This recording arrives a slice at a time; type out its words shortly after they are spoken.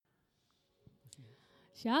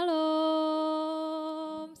Shalom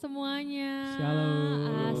semuanya.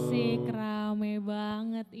 Shalom. Asik, rame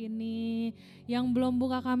banget ini. Yang belum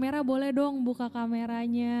buka kamera boleh dong buka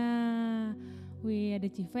kameranya. Wih, ada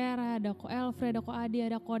Civera, ada Ko Elfri, ada Ko Adi,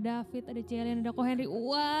 ada Ko David, ada Celian, ada Ko Henry.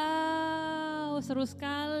 Wow, seru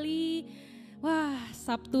sekali. Wah,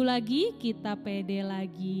 Sabtu lagi, kita pede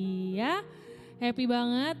lagi ya. Happy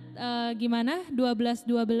banget. Gimana? 12-12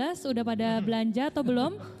 udah pada belanja atau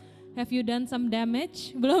belum? Have you done some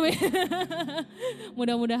damage? Belum ya?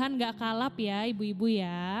 Mudah-mudahan gak kalap ya ibu-ibu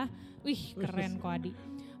ya. Wih, keren Ko Adi.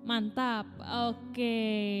 Mantap.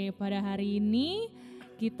 Oke, pada hari ini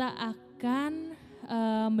kita akan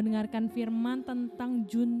mendengarkan firman tentang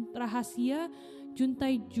Rahasia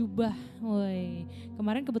Jumbai Jubah. Woi,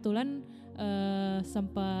 kemarin kebetulan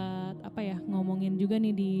sempat ngomongin juga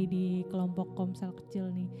nih di kelompok komsel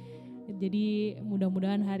kecil nih. Jadi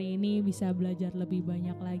mudah-mudahan hari ini bisa belajar lebih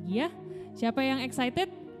banyak lagi ya. Siapa yang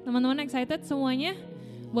excited? Teman-teman excited semuanya?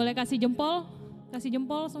 Boleh kasih jempol? Kasih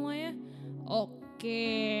jempol semuanya?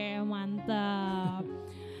 Oke, mantap.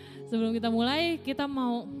 Sebelum kita mulai, kita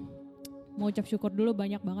mau ucap syukur dulu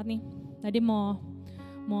banyak banget nih. Tadi mau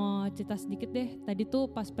cerita sedikit deh. Tadi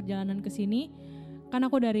tuh pas perjalanan ke sini, kan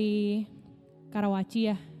aku dari Karawaci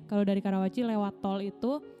ya. Kalau dari Karawaci lewat tol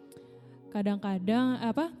itu kadang-kadang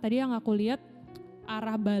tadi yang aku lihat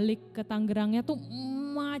arah balik ke Tangerangnya tuh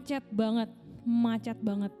macet banget.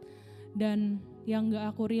 Dan yang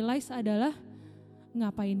gak aku realize adalah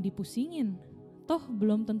ngapain dipusingin. Toh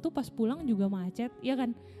belum tentu pas pulang juga macet, ya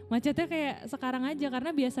kan? Macetnya kayak sekarang aja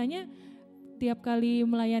karena biasanya tiap kali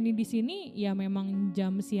melayani di sini ya memang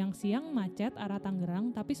jam siang-siang macet arah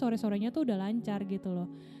Tangerang, tapi sore-sorenya tuh udah lancar gitu loh.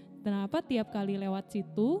 Kenapa tiap kali lewat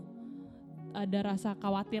situ ada rasa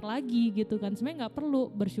khawatir lagi gitu kan? Sebenarnya nggak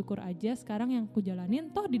perlu, bersyukur aja sekarang yang aku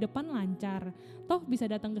jalanin toh di depan lancar, toh bisa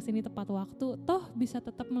datang ke sini tepat waktu, toh bisa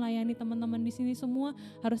tetap melayani teman-teman di sini semua.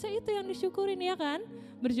 Harusnya itu yang disyukurin ya kan?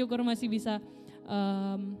 Bersyukur masih bisa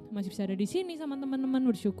ada di sini sama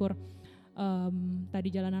teman-teman, bersyukur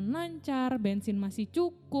tadi jalanan lancar, bensin masih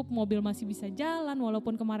cukup, mobil masih bisa jalan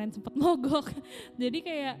walaupun kemarin sempat mogok. Jadi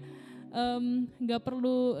kayak nggak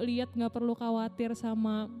perlu lihat, nggak perlu khawatir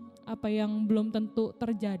sama apa yang belum tentu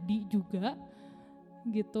terjadi juga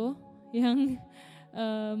gitu. Yang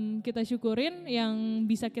kita syukurin, yang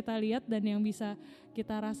bisa kita lihat dan yang bisa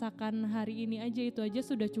kita rasakan hari ini aja, itu aja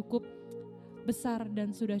sudah cukup besar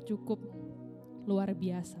dan sudah cukup luar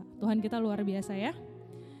biasa. Tuhan kita luar biasa ya.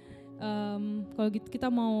 Kalau gitu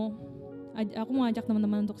aku mau ajak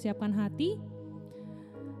teman-teman untuk siapkan hati.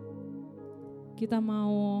 Kita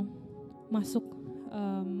mau masuk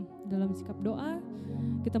dalam sikap doa.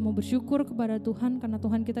 Kita mau bersyukur kepada Tuhan karena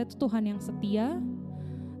Tuhan kita itu Tuhan yang setia.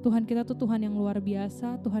 Tuhan kita tuh Tuhan yang luar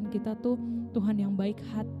biasa. Tuhan kita tuh Tuhan yang baik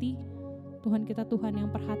hati. Tuhan kita Tuhan yang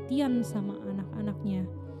perhatian sama anak-anaknya.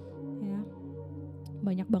 Ya.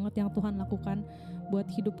 Banyak banget yang Tuhan lakukan buat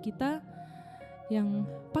hidup kita yang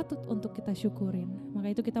patut untuk kita syukurin.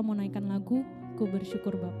 Maka itu kita mau naikkan lagu Ku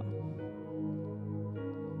Bersyukur Bapa.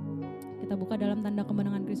 Kita buka dalam tanda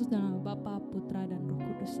kemenangan Kristus dalam nama Bapa, Putra dan Roh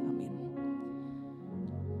Kudus. Amin.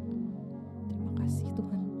 Terima kasih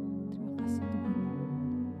Tuhan. Terima kasih Tuhan.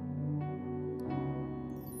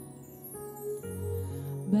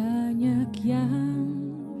 Banyak yang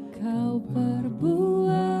Kau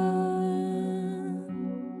perbuat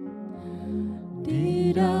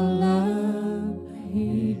di dalam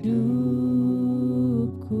hidupku,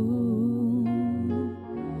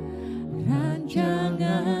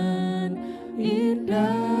 rancangan indahmu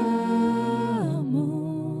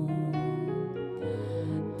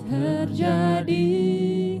terjadi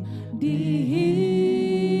di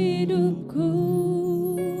hidupku.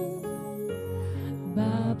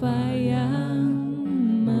 Bapa yang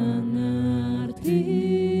mengerti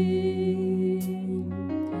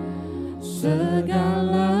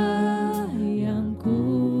segala yang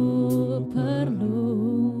ku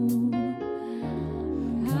perlu,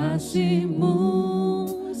 kasih-Mu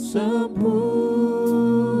sempurna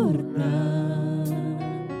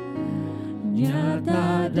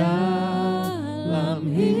nyata dalam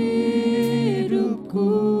hidupku.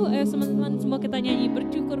 Ayo teman-teman semua kita nyanyi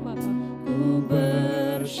bersyukur Bapa. Ku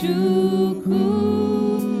bersyukur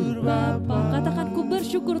Bapa. Katakan ku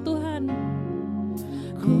bersyukur Tuhan.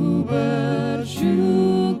 Ku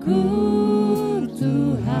bersyukur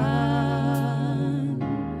Tuhan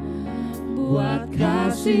buat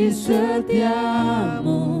kasih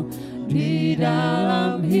setiamu di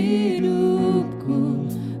dalam hidupku.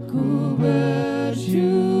 Ku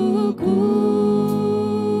bersyukur,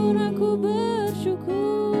 aku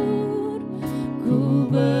bersyukur, ku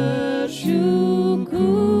bersyukur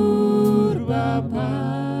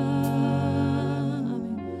Bapa.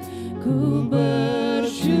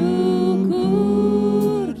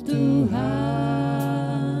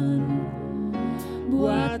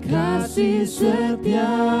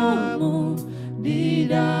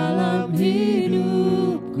 dalam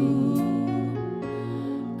hidupku.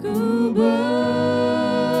 Ku bersyukur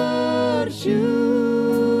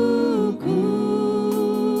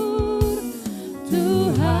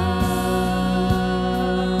Tuhan.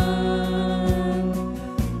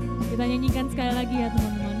 Kita nyanyikan sekali lagi ya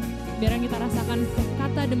teman-teman, biar kita rasakan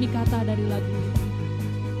kata demi kata dari lagu ini.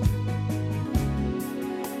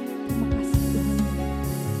 Terima kasih Tuhan.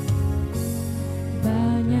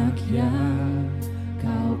 Banyak yang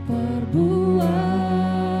kau perbuat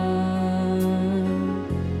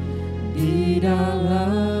di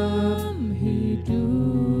dalam hidupku.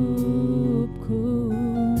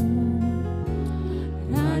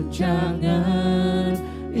 Rancangan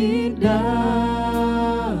indahmu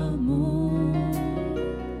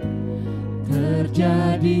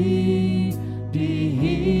terjadi di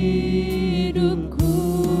hidupku.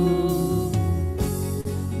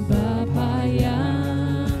 Bapa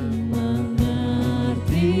yang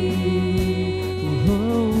mengerti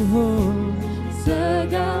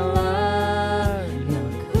segala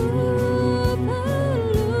yang ku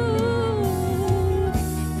perlu.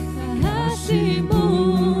 Kasih-Mu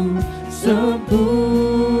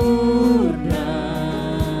sempurna,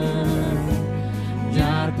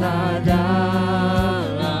 nyata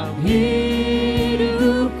dalam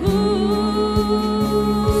hidupku.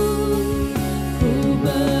 Ku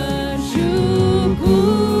bersyukur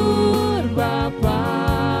Bapa,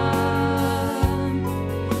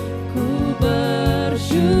 ku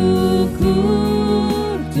bersyukur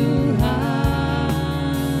Tuhan,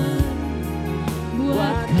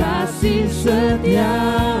 buat kasih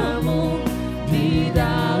setia-Mu di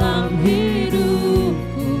dalam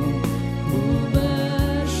hidupku. Ku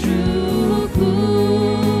bersyukur,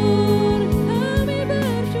 kami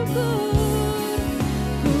bersyukur.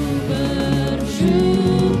 Ku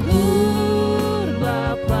bersyukur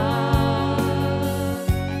Bapa,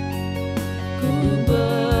 ku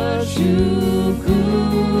bersyukur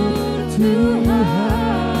Tuhan,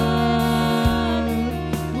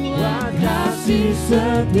 buat kasih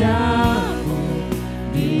setia-Mu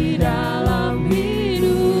di dalam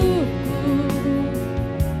hidupku.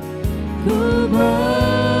 Ku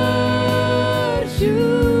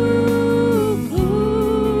bersyukur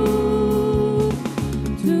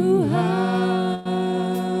Tuhan,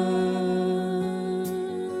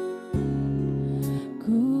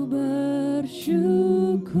 ku bersyukur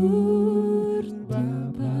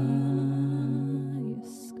Bapa,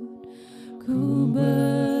 yes God. Ku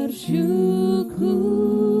bersyukur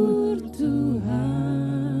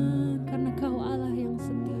Tuhan, Karena Kau Allah yang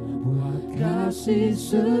setia. buat kasih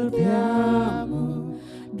setia-Mu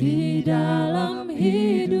di dalam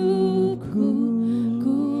hidupku.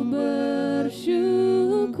 Ku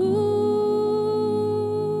bersyukur,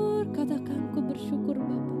 Katakan ku bersyukur Bapa.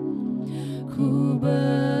 ku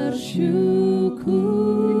bersyukur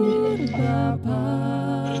Bapa,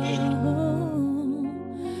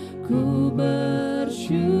 ku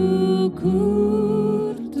bersyukur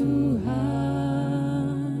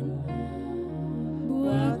Tuhan,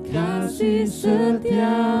 buat kasih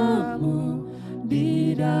setia-Mu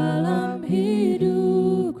di dalam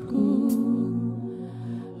hidupku.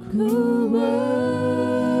 Ku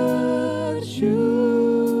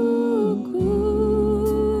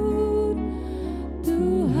bersyukur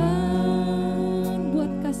Tuhan,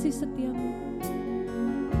 Buat kasih setiamu,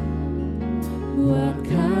 buat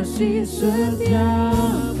kasih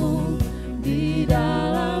setia-Mu di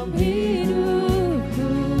dalam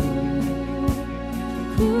hidupku.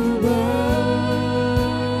 Ku bersyukur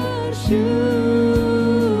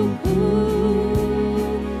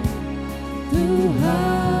Tuhan.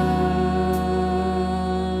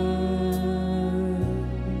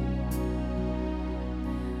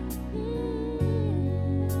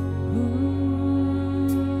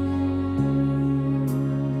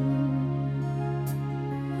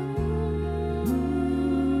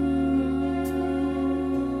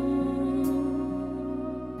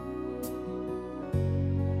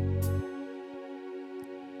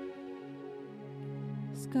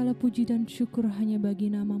 segala puji dan syukur hanya bagi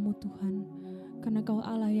nama-Mu Tuhan, karena Kau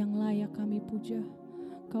Allah yang layak kami puja.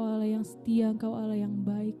 Kau Allah yang setia, Kau Allah yang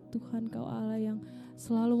baik Tuhan, Kau Allah yang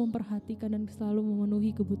selalu memperhatikan dan selalu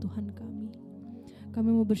memenuhi kebutuhan kami. Kami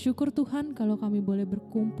mau bersyukur Tuhan kalau kami boleh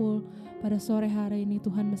berkumpul pada sore hari ini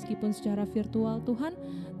Tuhan, meskipun secara virtual Tuhan,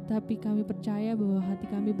 tapi kami percaya bahwa hati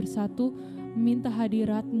kami bersatu meminta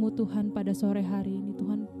hadirat-Mu Tuhan pada sore hari ini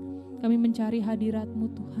Tuhan. Kami mencari hadirat-Mu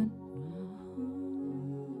Tuhan.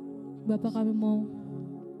 Bapa, kami mau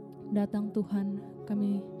datang Tuhan,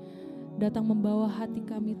 kami datang membawa hati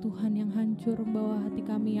kami Tuhan yang hancur, membawa hati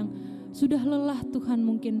kami yang sudah lelah Tuhan,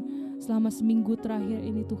 mungkin selama seminggu terakhir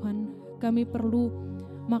ini Tuhan. Kami perlu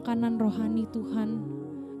makanan rohani Tuhan.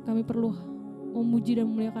 Kami perlu memuji dan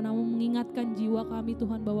memuliakan Nama, mengingatkan jiwa kami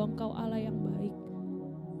Tuhan bahwa Engkau Allah yang baik.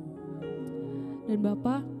 Dan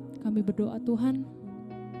Bapa, kami berdoa Tuhan,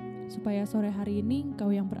 supaya sore hari ini Engkau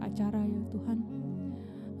yang beracara ya Tuhan.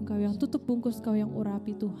 Engkau yang tutup bungkus, Engkau yang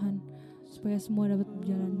urapi Tuhan, supaya semua dapat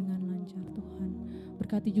berjalan dengan lancar Tuhan.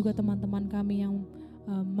 Berkati juga teman-teman kami yang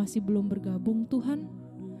masih belum bergabung Tuhan,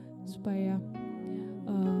 supaya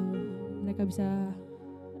mereka bisa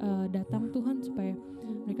datang Tuhan, supaya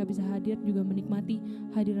mereka bisa hadir juga menikmati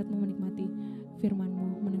hadirat-Mu, menikmati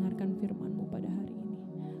firman-Mu, mendengarkan firman-Mu pada hari ini.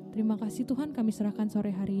 Terima kasih Tuhan, kami serahkan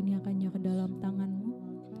sore hari ini akannya ke dalam tangan-Mu.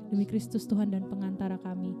 Demi Kristus Tuhan dan pengantara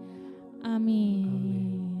kami.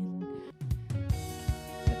 Amin.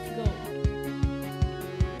 Let's go.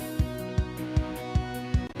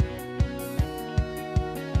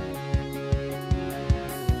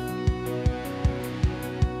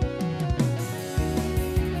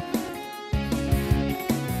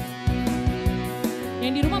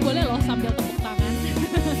 Yang di rumah boleh loh sambil tepuk tangan.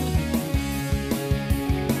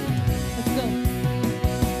 Let's go.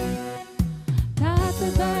 Tak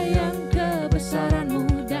terbayang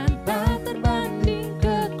kebesaran-Mu dan tak terbanding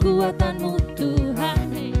kekuatan-Mu Tuhan.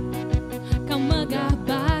 Kau megah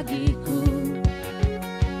bagiku.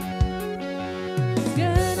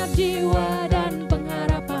 Genap jiwa dan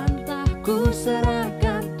pengharapan telah ku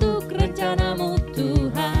serahkan untuk rencana-Mu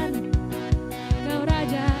Tuhan. Kau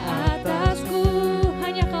Raja atasku,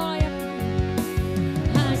 hanya Kau layak.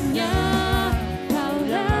 Hanya Kau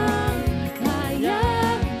yang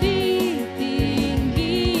layak ditinggikan.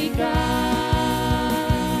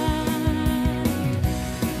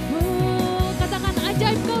 Katakan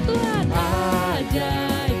ajaib Kau Tuhan.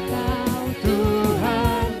 Ajaib Kau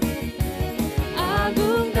Tuhan,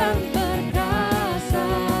 agung dan perkasa.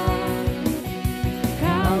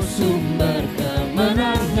 Kau sumber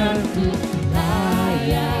kemenanganku,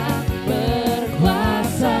 layak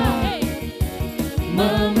berkuasa,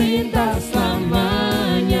 memerintah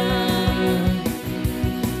selamanya.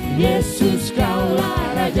 Yesus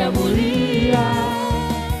Kaulah Raja mulia.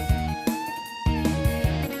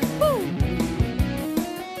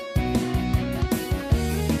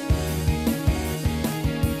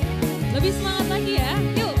 Lebih semangat lagi ya,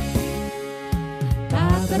 yuk.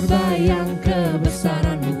 Tak terbayang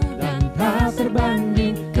kebesaran-Mu dan tak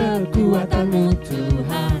terbanding kekuatan-Mu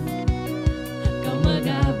Tuhan. Kau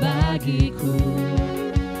megah bagiku.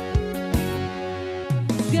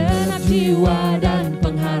 Genap jiwa dan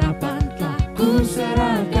pengharapan telah ku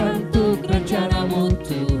serahkan untuk rencana-Mu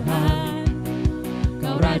Tuhan.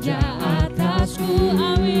 Kau Raja atasku,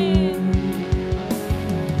 amin.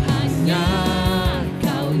 Hanya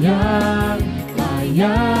Kau yang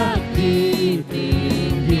layak ditinggikan.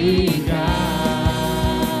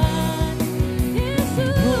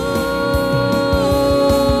 Yesus,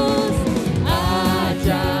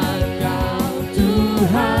 ajaib Kau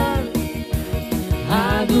Tuhan,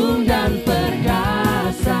 agung dan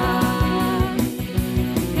perkasa.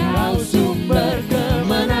 Kau sumber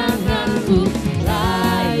kemenanganku,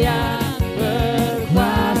 layak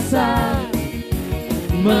berkuasa,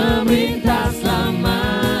 memerintah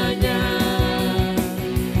selamanya.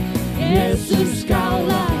 Yesus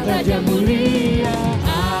Kaulah Raja mulia.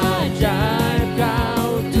 Ajaib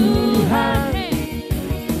Kau Tuhan,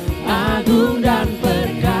 agung dan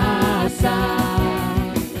perkasa.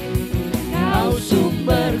 Kau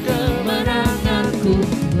sumber kemenanganku,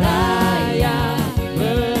 layak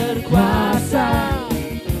berkuasa,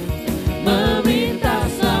 memerintah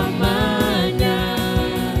selamanya.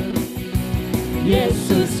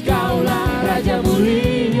 Yesus Kaulah Raja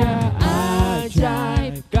mulia.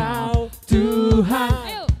 Ajaib Kau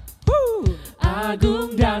Tuhan,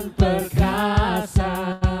 agung dan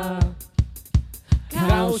perkasa.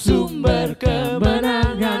 Kau sumber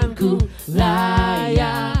kemenanganku,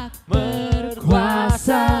 layak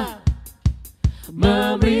berkuasa,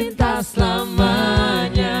 memerintah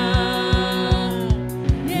selamanya.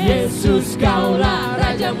 Yesus Kaulah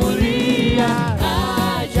Raja mulia.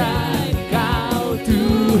 Ajaib Kau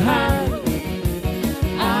Tuhan,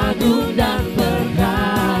 agung dan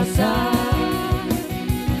perkasa.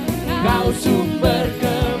 Kau sumber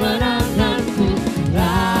kemenanganku,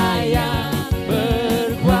 layak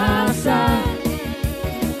berkuasa,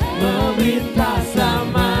 memerintah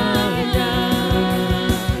selamanya.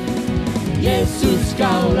 Yesus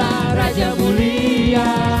Kaulah Raja mulia.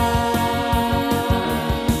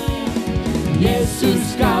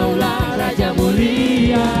 Yesus Kaulah Raja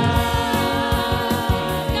mulia.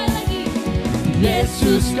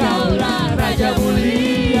 Yesus Kaulah Raja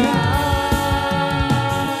mulia.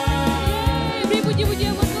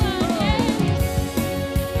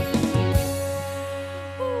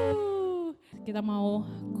 kita mau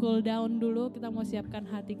cool down dulu, kita mau siapkan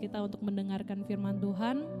hati kita untuk mendengarkan firman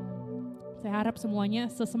Tuhan. Saya harap semuanya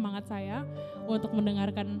sesemangat saya untuk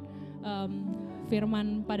mendengarkan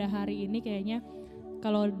firman pada hari ini. Kayaknya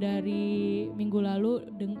kalau dari minggu lalu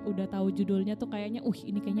udah tahu judulnya tuh kayaknya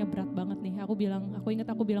ini kayaknya berat banget nih. Aku ingat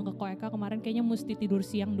aku bilang ke Koeka kemarin kayaknya mesti tidur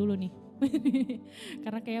siang dulu nih.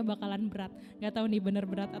 Karena kayaknya bakalan berat. Gak tahu nih bener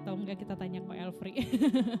berat atau enggak, kita tanya ke Elfri.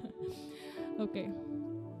 Oke.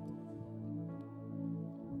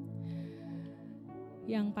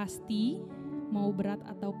 Yang pasti mau berat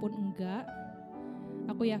ataupun enggak,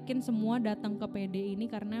 aku yakin semua datang ke PD ini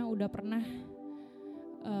karena udah pernah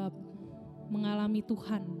mengalami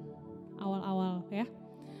Tuhan awal-awal ya.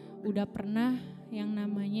 Udah pernah yang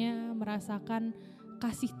namanya merasakan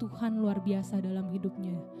kasih Tuhan luar biasa dalam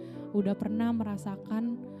hidupnya. Udah pernah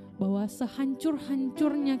merasakan bahwa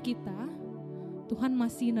sehancur-hancurnya kita, Tuhan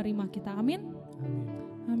masih nerima kita. Amin?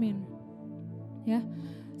 Amin. Ya,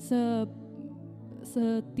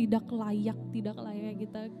 tidak layak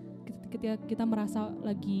kita ketika kita merasa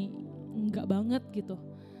lagi enggak banget gitu.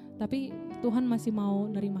 Tapi Tuhan masih mau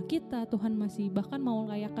nerima kita, Tuhan masih bahkan mau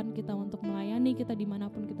layakkan kita untuk melayani kita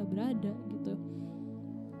dimanapun kita berada gitu.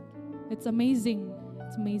 It's amazing.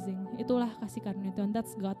 Itulah kasih karunia Tuhan,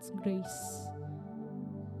 that's God's grace.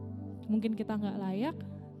 Mungkin kita gak layak,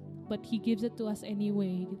 but He gives it to us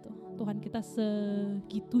anyway gitu. Tuhan kita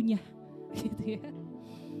segitunya gitu ya.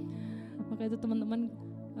 Maka itu teman-teman,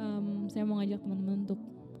 saya mau ngajak teman-teman untuk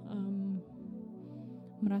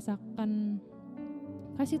merasakan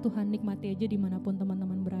kasih Tuhan, nikmati aja dimanapun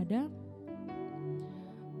teman-teman berada.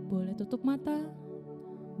 Boleh tutup mata,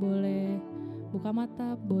 boleh buka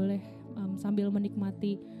mata, boleh sambil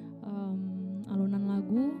menikmati alunan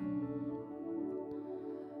lagu.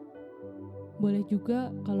 Boleh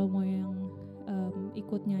juga kalau mau yang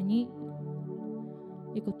ikut nyanyi,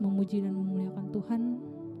 ikut memuji dan memuliakan Tuhan,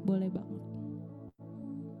 boleh banget.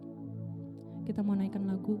 Kita mau naikkan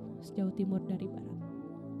lagu Sejauh Timur dari Barat.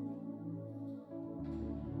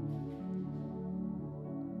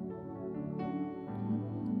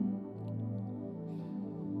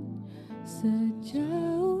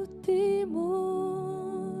 Sejauh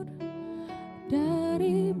timur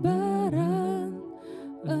dari barat,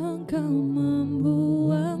 Engkau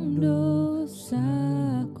membuang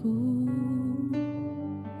dosaku.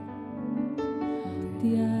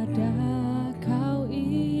 Tiada Kau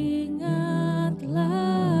ingat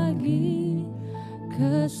lagi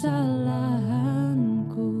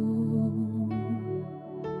kesalahanku.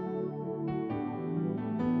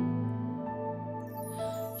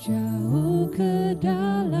 Jauh ke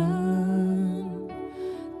dalam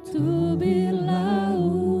tubir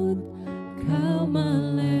laut, Kau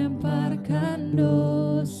melemparkan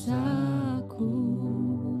dosaku.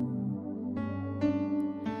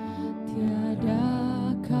 Tiada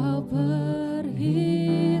Kau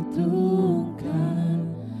perhitungkan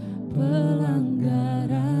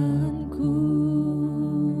pelanggaranku.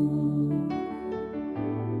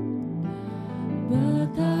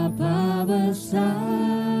 Betapa besar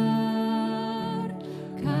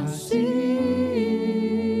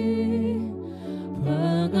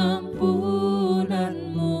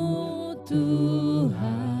pengampunanmu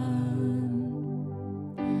Tuhan,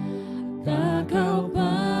 tak Kau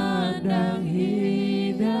pandang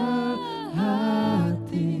hina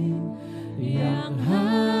hati yang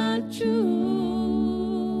hancur.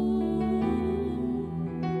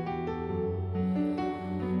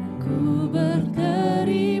 Ku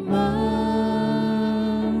berterima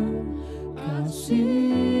kasih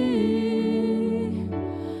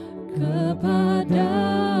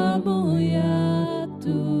kepadamu ya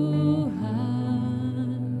Tuhan.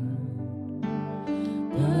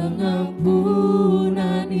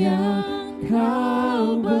 Pengampunan yang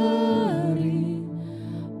Kau beri,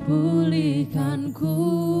 pulihkanku.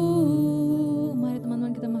 Mari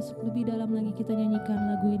teman-teman kita masuk lebih dalam lagi, kita nyanyikan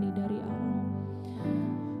lagu ini dari awal.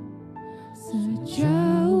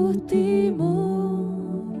 Sejauh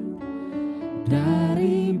timur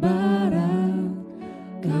dari barat,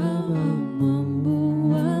 Kau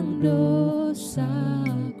membuang dosaku.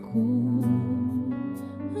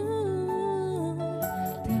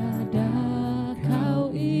 Tiada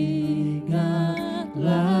Kau ingat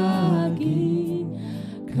lagi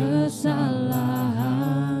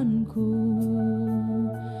kesalahanku.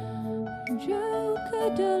 Jauh ke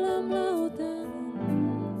dalam lautan,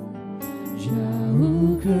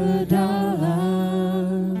 jauh ke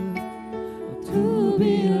dalam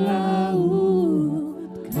tubir laut,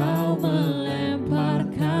 Kau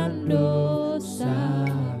melemparkan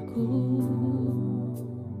dosaku.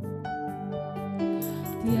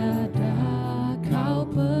 Tiada Kau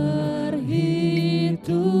perhitungkan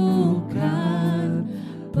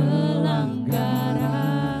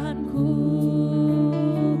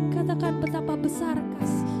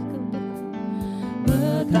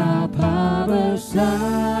Betapa besar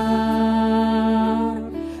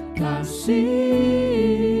kasih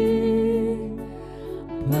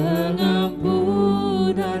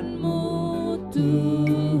pengampunanmu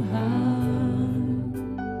Tuhan.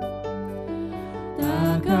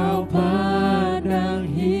 Tak kau pandang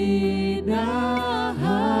hina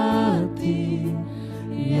hati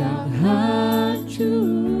yang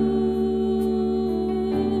hancur.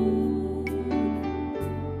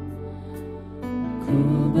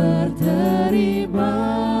 Ku berterima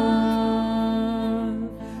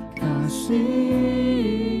kasih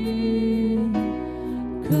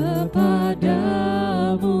kepadamu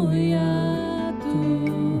ya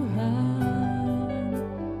Tuhan.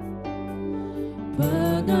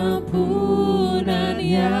 Pengampunan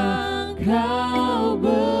yang kau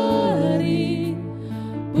beri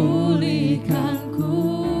pulihkanku.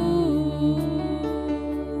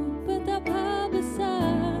 Betapa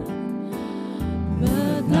besar,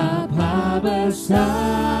 betapa besar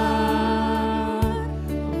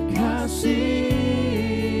kasih-Mu,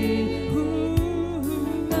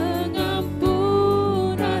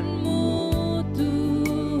 pengampunanmu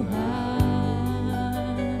Tuhan.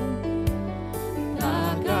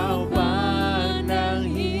 Tak kau pandang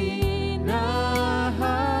hina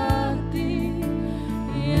hati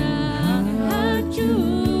yang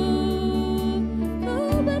hancur. Ku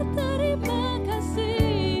berterima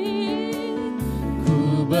kasih,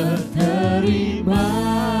 ku berterima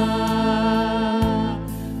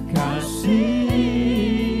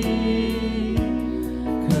kasih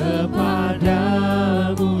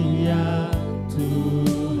kepadamu ya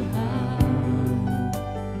Tuhan.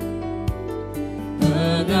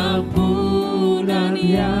 Pengampunan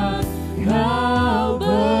yang kau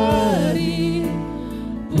beri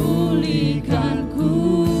pulihkanku.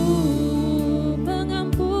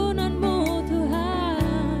 Pengampunanmu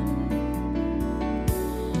Tuhan,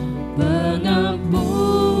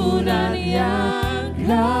 pengampunan yang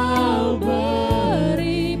kau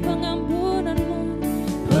beri, pengampunanmu,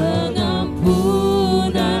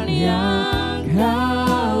 pengampunan yang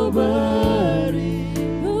kau beri,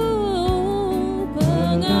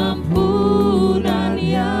 pengampunan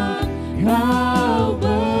yang kau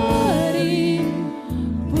beri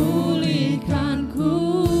pulihkanku.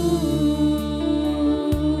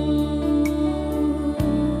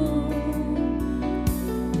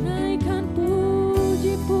 Naikkan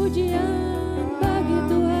puji-pujian bagi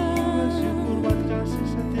Tuhan. Bersyukur buat kasih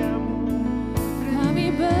setiamu. Kami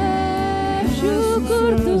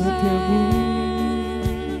bersyukur Tuhan.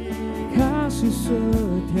 Kasih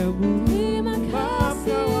setiamu, Terima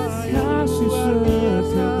kasih kasih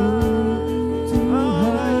setiamu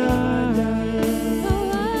Tuhan. Kau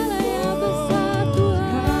Allah yang besar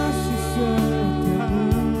Tuhan. Kasih setiamu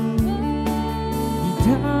di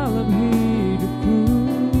dalam hidupku.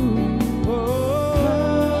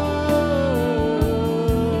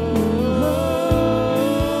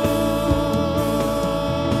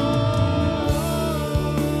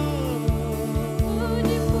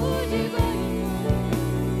 Puji-puji bagimu.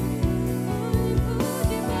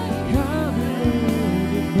 Puji-puji bagimu. Kami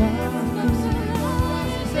menyembahmu,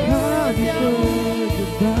 kami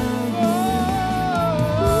menyembahmu.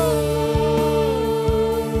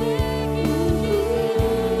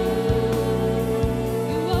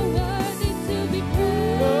 You are worthy to be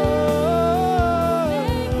praised.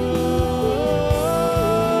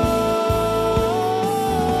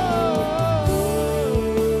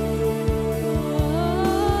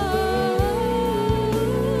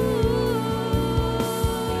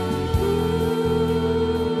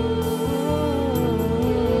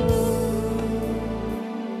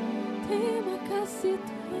 Terima kasih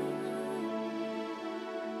Tuhan.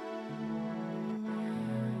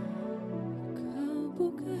 Kau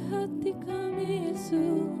buka hati kami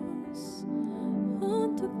Yesus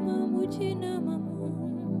untuk memuji nama-Mu.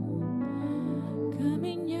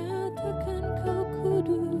 Kami nyatakan Kau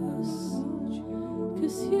kudus,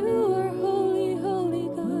 'cause You are holy, holy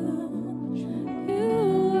God. You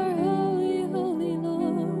are holy, holy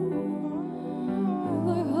Lord. You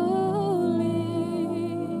are holy.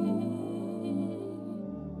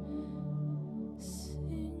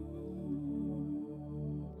 Sing.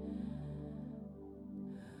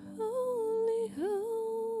 Holy,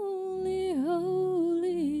 holy,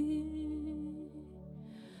 holy.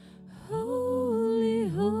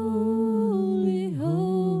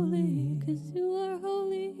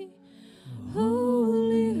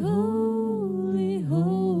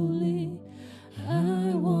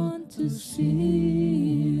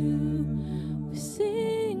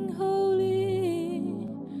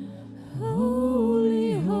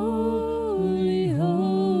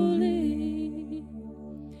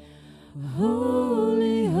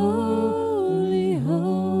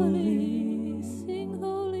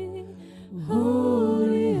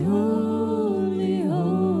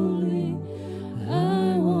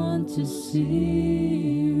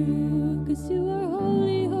 see you, 'cause you are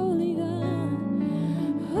holy, holy God.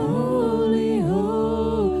 Holy,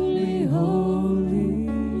 holy, holy.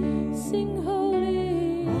 Sing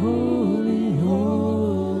holy, holy,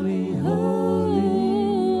 holy,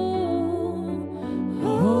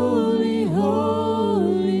 holy,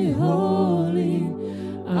 holy, holy.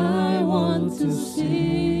 I want to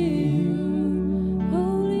see you.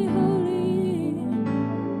 Holy, holy,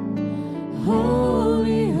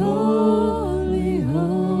 holy, holy,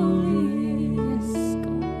 holy. Yes,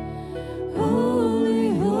 God. Holy,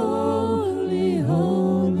 holy,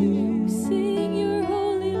 holy. Sing your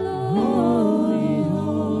holy Lord. Holy,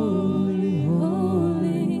 holy,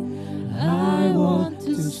 holy. I want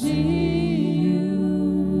to see you.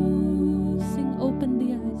 Sing, open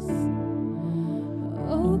the eyes.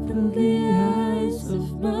 Open the eyes of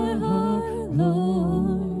my heart,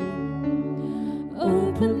 Lord.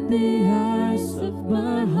 Open the eyes of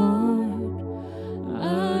my heart.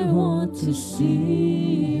 I want to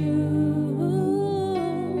see you.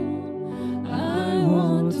 I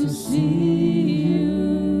want to see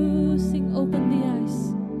you. Sing, open the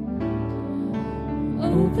eyes.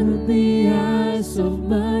 Open the eyes of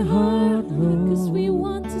my heart, Lord, 'cause we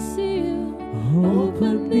want to see you.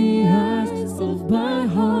 Open the eyes of my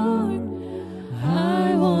heart.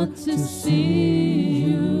 I want to see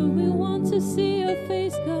you. We want to see your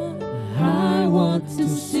face, God. I want to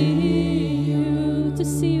see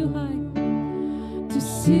you high. To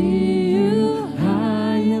see you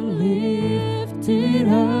high and lifted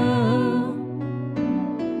up,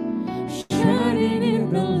 shining in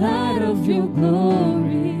the light of your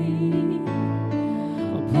glory.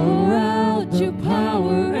 Pour out your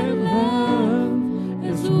power and love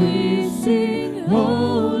as we sing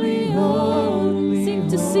holy, holy. Sing,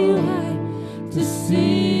 to see you high, to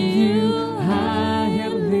see you high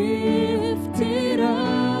and lifted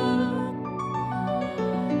up,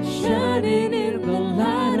 shining in the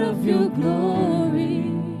light of your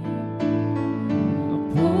glory.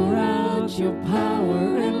 Pour out your power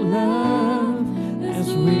and love as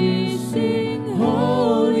we sing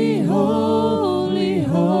holy, holy,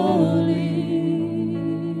 holy.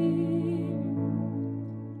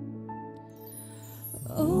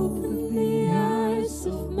 Open the eyes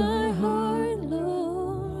of my heart,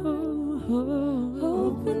 Lord.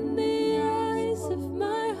 Open the eyes of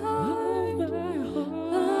my heart.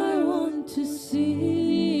 I want to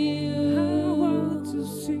see you. I want to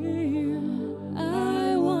see you.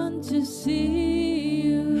 I want to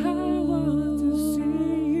see you. I want to see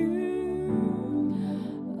you.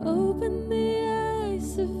 Open the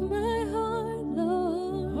eyes of my heart,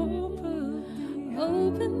 Lord.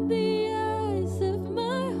 Open the eyes of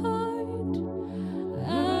my heart.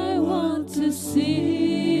 I want to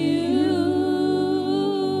see you.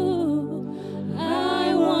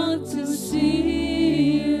 I want to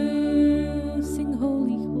see you. Sing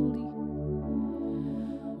holy, holy.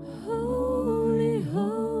 Holy,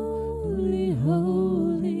 holy,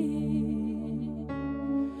 holy.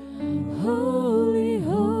 Holy,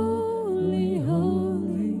 holy,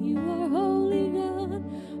 holy. You are holy, God.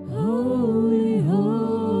 Holy,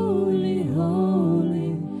 holy,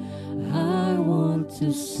 holy. I want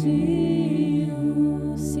to see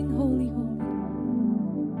you. Sing holy, holy.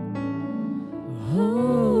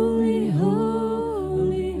 Holy,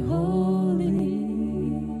 holy, holy.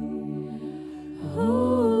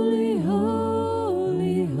 Holy,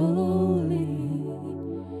 holy, holy.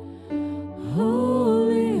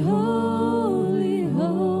 Holy, holy,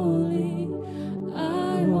 holy.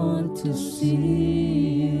 I want to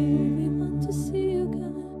see you. We want to see you,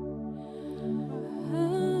 God.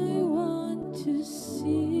 I want to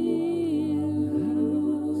see you.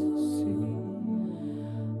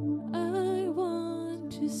 I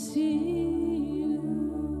want to see you.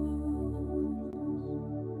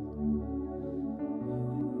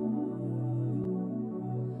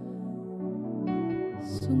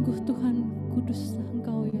 Sungguh Tuhan, kuduslah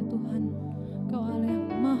Engkau ya Tuhan. Engkau Allah yang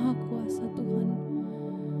maha kuasa Tuhan.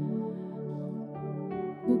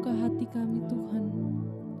 Buka hati kami Tuhan.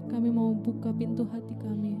 Kami mau buka pintu hati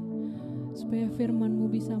kami supaya firman-Mu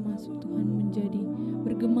bisa masuk Tuhan, menjadi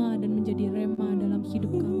bergema dan menjadi rema dalam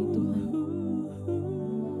hidup kami Tuhan.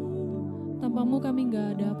 Tanpa-Mu kami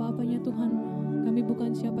gak ada apa-apanya Tuhan. Kami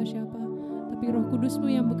bukan siapa-siapa, tapi Roh Kudus-Mu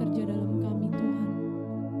yang bekerja dalam kami Tuhan.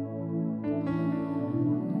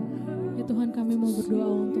 Ya Tuhan, kami mau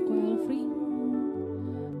berdoa untuk Ko Elfri.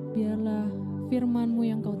 Biarlah firman-Mu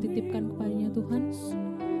yang Kau titipkan kepadanya Tuhan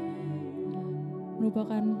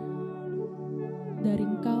merupakan dari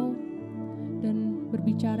Engkau dan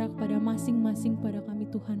berbicara kepada masing-masing pada kami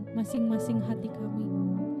Tuhan, masing-masing hati kami.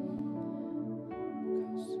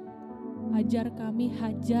 Ajar kami,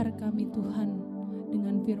 hajar kami Tuhan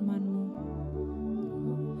dengan firman-Mu.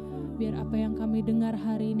 Biar apa yang kami dengar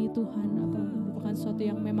hari ini Tuhan, merupakan sesuatu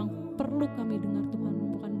yang memang perlu kami dengar Tuhan,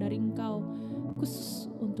 bukan dari Engkau, khusus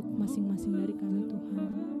untuk masing-masing dari kami Tuhan.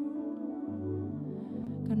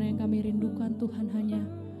 Karena yang kami rindukan Tuhan hanya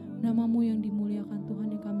nama-Mu yang dimuliakan Tuhan,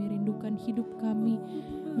 yang kami rindukan hidup kami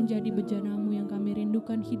menjadi bejana-Mu, yang kami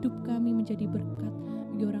rindukan hidup kami menjadi berkat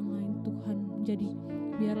bagi orang lain Tuhan. Jadi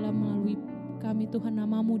biarlah melalui kami Tuhan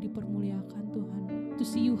nama-Mu dipermuliakan Tuhan. To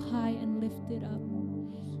see You high and lifted up.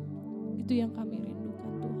 Itu yang kami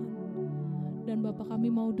rindukan Tuhan. Dan Bapa,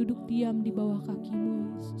 kami mau duduk diam di bawah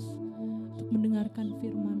kaki-Mu Yesus untuk mendengarkan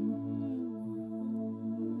firman-Mu.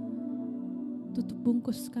 Tutup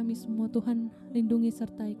bungkus kami semua Tuhan, lindungi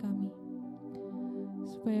sertai kami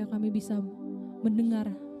supaya kami bisa mendengar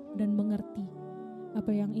dan mengerti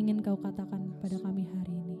apa yang ingin Kau katakan pada kami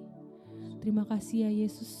hari ini. Terima kasih ya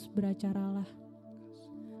Yesus, beracaralah.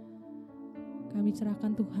 Kami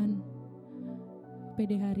serahkan Tuhan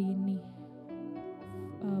PD hari ini,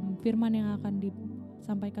 firman yang akan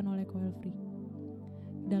disampaikan oleh Ko Elfri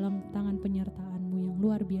dalam tangan penyertaan-Mu yang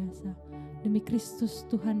luar biasa. Demi Kristus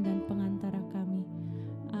Tuhan dan pengantara kami.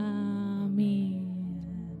 Amin.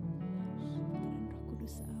 Putra Roh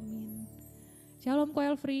Kudus, amin. Shalom Ko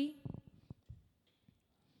Elfri.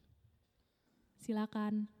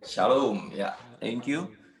 Silakan. Shalom, ya, thank you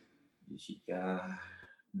Jessica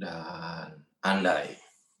dan Andai.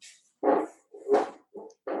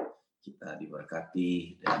 Kita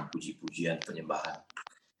diberkati dengan puji-pujian penyembahan.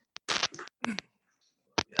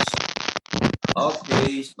 Biasa.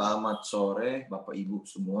 Oke, selamat sore Bapak Ibu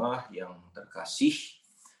semua yang terkasih.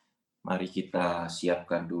 Mari kita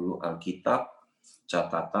siapkan dulu Alkitab,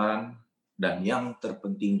 catatan, dan yang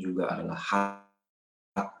terpenting juga adalah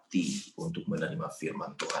hati untuk menerima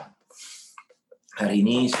firman Tuhan. Hari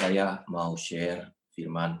ini saya mau share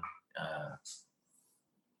firman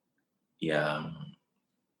yang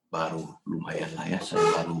baru lumayan lah ya, saya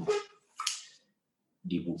baru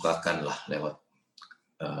dibukakan lah lewat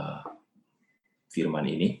firman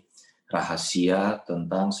ini. Rahasia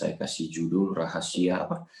tentang, saya kasih judul rahasia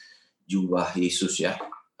apa? Jubah Yesus ya.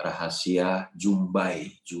 Rahasia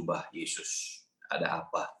Jumbai, Jubah Yesus. Ada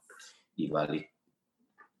apa di balik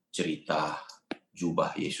cerita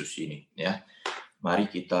Jubah Yesus ini ya.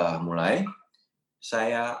 Mari kita mulai.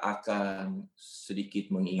 Saya akan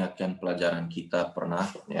sedikit mengingatkan pelajaran kita pernah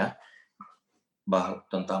ya,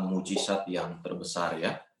 tentang mujizat yang terbesar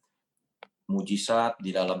ya. Mujizat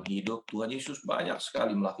di dalam hidup Tuhan Yesus banyak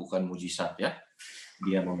sekali melakukan mujizat ya.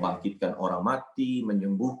 Dia membangkitkan orang mati,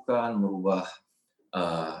 menyembuhkan, merubah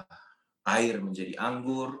air menjadi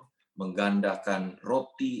anggur, menggandakan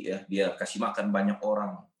roti ya, dia kasih makan banyak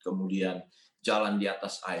orang, kemudian jalan di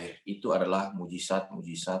atas air. Itu adalah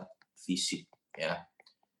mujizat-mujizat fisik ya.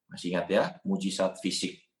 Masih ingat ya, mujizat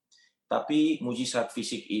fisik. Tapi mujizat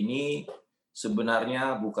fisik ini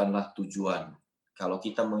sebenarnya bukanlah tujuan. Kalau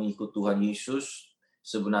kita mengikut Tuhan Yesus,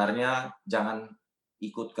 sebenarnya jangan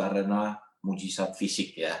ikut karena mujizat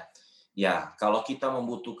fisik ya. Ya, kalau kita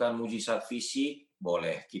membutuhkan mujizat fisik,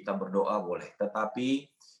 boleh. Kita berdoa boleh. Tetapi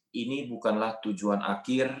ini bukanlah tujuan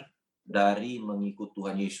akhir dari mengikut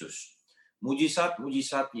Tuhan Yesus.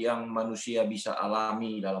 Mujizat-mujizat yang manusia bisa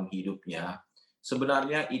alami dalam hidupnya,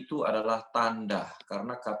 sebenarnya itu adalah tanda.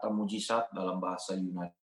 Karena kata mujizat dalam bahasa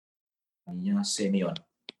Yunani-nya semeion.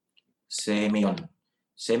 Semeion.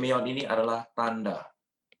 Semeion ini adalah tanda.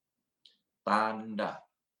 Tanda.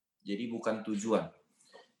 Jadi bukan tujuan.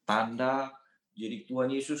 Tanda. Jadi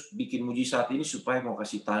Tuhan Yesus bikin mujizat ini supaya mau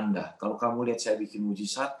kasih tanda. Kalau kamu lihat saya bikin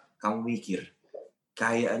mujizat, kamu mikir,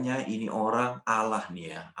 kayaknya ini orang Allah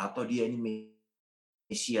nih ya, atau dia ini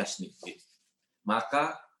Mesias nih.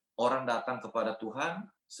 Maka orang datang kepada Tuhan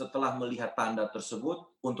setelah melihat tanda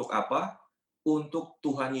tersebut, untuk apa? Untuk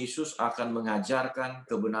Tuhan Yesus akan mengajarkan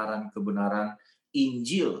kebenaran-kebenaran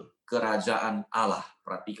Injil Kerajaan Allah.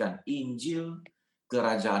 Perhatikan, Injil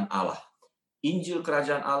Kerajaan Allah. Injil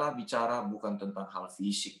Kerajaan Allah bicara bukan tentang hal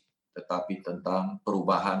fisik, tetapi tentang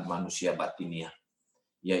perubahan manusia batinnya,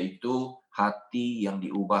 yaitu hati yang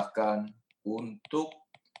diubahkan untuk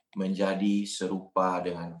menjadi serupa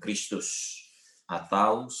dengan Kristus,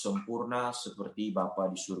 atau sempurna seperti Bapa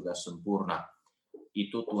di surga sempurna.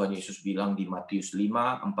 Itu Tuhan Yesus bilang di Matius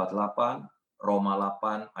 5:48, Roma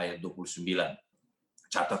 8 ayat 29.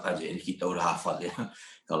 Catat aja, ini kita udah hafal ya.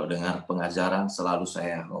 Kalau dengar pengajaran selalu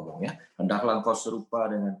saya ngomong ya, hendaklah engkau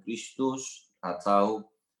serupa dengan Kristus atau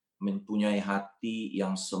mempunyai hati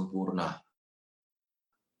yang sempurna.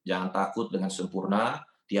 Jangan takut dengan sempurna,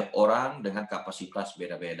 tiap orang dengan kapasitas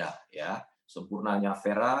beda-beda ya. Sempurnanya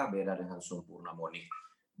Vera beda dengan sempurna Monik.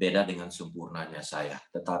 beda dengan sempurnanya saya.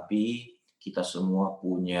 Tetapi kita semua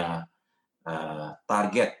punya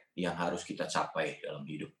target yang harus kita capai dalam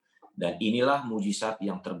hidup. Dan inilah mujizat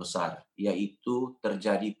yang terbesar, yaitu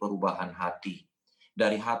terjadi perubahan hati.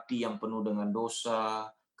 Dari hati yang penuh dengan dosa,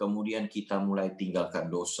 kemudian kita mulai tinggalkan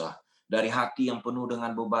dosa. Dari hati yang penuh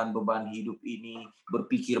dengan beban-beban hidup ini,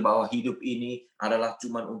 berpikir bahwa hidup ini adalah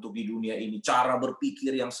cuma untuk di dunia ini, cara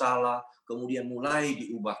berpikir yang salah, kemudian mulai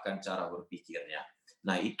diubahkan cara berpikirnya.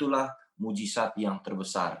 Nah, itulah mujizat yang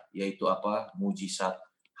terbesar, yaitu apa? Mujizat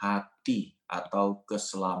hati atau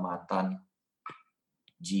keselamatan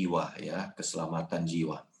jiwa, ya, keselamatan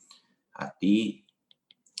jiwa. Hati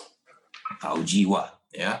atau jiwa,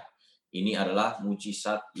 ya. Ini adalah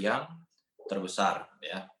mujizat yang terbesar,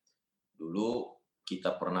 ya. Dulu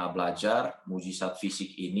kita pernah belajar mujizat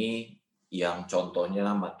fisik ini yang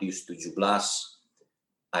contohnya Matius 17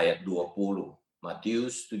 ayat 20.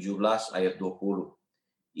 Matius 17 ayat 20.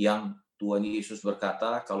 Yang Tuhan Yesus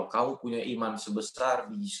berkata, kalau kamu punya iman sebesar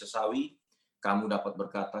biji sesawi, kamu dapat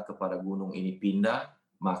berkata kepada gunung ini pindah,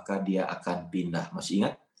 maka dia akan pindah. Masih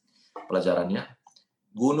ingat pelajarannya?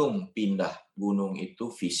 Gunung pindah, gunung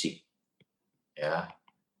itu fisik. Ya.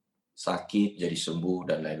 Sakit jadi sembuh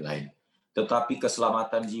dan lain-lain. Tetapi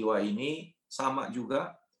keselamatan jiwa ini sama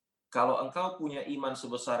juga. Kalau engkau punya iman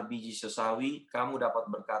sebesar biji sesawi, kamu dapat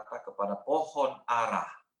berkata kepada pohon ara,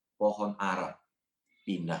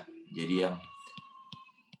 pindah. Jadi yang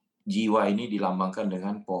jiwa ini dilambangkan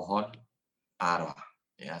dengan pohon ara.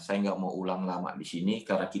 Ya, saya nggak mau ulang lama di sini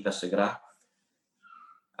karena kita segera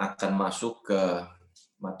akan masuk ke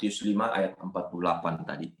Matius 5 ayat 48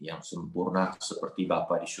 tadi, yang sempurna seperti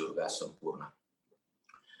Bapa di surga sempurna.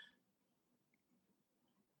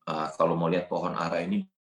 Kalau mau lihat pohon ara ini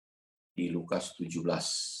di Lukas 17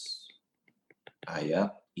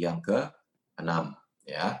 ayat yang ke-6,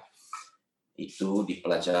 ya. Itu di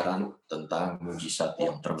pelajaran tentang mujizat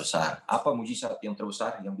yang terbesar. Apa mujizat yang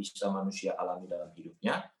terbesar yang bisa manusia alami dalam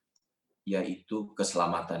hidupnya? Yaitu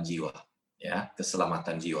keselamatan jiwa, ya,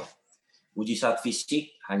 keselamatan jiwa. Mujizat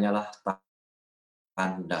fisik hanyalah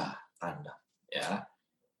tanda, ya.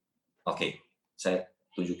 Oke, saya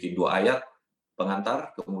tunjukin 2 ayat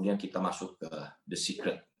pengantar, kemudian kita masuk ke the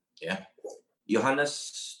secret, ya. Yohanes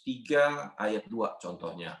 3 ayat 2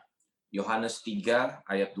 contohnya. Yohanes 3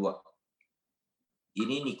 ayat 2.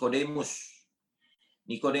 Ini Nikodemus.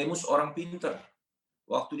 Nikodemus orang pinter.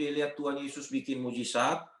 Waktu dia lihat Tuhan Yesus bikin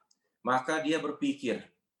mujizat, maka dia berpikir,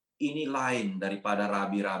 ini lain daripada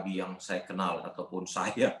rabi-rabi yang saya kenal ataupun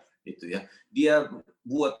saya, gitu ya. Dia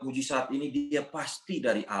buat mujizat ini, dia pasti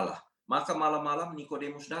dari Allah. Maka malam-malam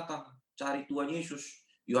Nikodemus datang cari Tuhan Yesus.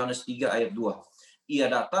 Yohanes 3 ayat 2. Ia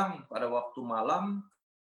datang pada waktu malam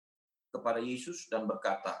kepada Yesus dan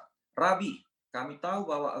berkata, Rabi, kami tahu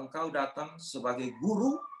bahwa engkau datang sebagai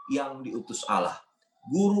guru yang diutus Allah.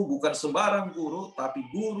 Guru bukan sembarang guru, tapi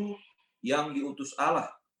guru yang diutus Allah.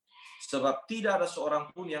 Sebab tidak ada seorang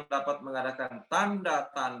pun yang dapat mengadakan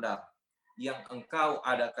tanda-tanda yang engkau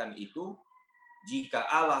adakan itu jika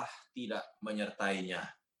Allah tidak menyertainya.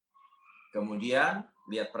 Kemudian,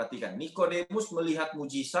 lihat, perhatikan. Nikodemus melihat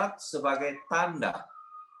mujizat sebagai tanda,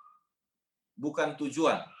 bukan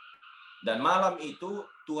tujuan. Dan malam itu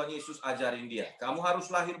Tuhan Yesus ajarin dia, kamu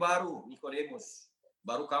harus lahir baru, Nikodemus.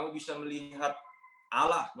 Baru kamu bisa melihat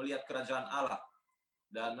Allah, melihat kerajaan Allah.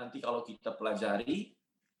 Dan nanti kalau kita pelajari,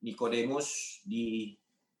 Nikodemus di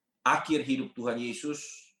akhir hidup Tuhan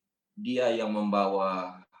Yesus, dia yang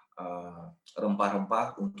membawa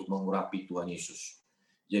rempah-rempah untuk mengurapi Tuhan Yesus.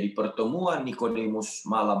 Jadi pertemuan Nikodemus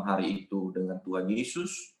malam hari itu dengan Tuhan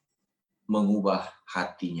Yesus mengubah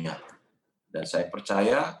hatinya. Dan saya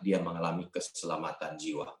percaya dia mengalami keselamatan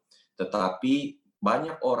jiwa. Tetapi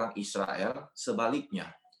banyak orang Israel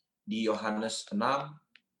sebaliknya. Di Yohanes 6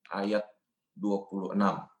 ayat 26.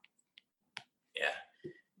 Ya.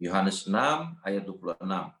 Yohanes 6 ayat 26.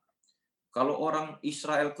 Kalau orang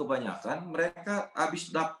Israel kebanyakan, mereka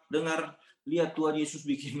habis dengar lihat Tuhan Yesus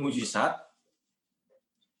bikin mujizat,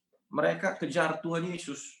 mereka kejar Tuhan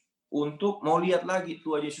Yesus untuk mau lihat lagi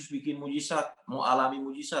Tuhan Yesus bikin mujizat, mau alami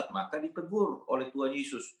mujizat, maka ditegur oleh Tuhan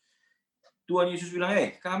Yesus. Tuhan Yesus bilang,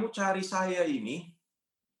 kamu cari saya ini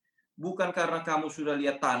bukan karena kamu sudah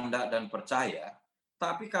lihat tanda dan percaya,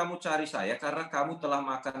 tapi kamu cari saya karena kamu telah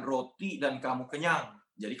makan roti dan kamu kenyang.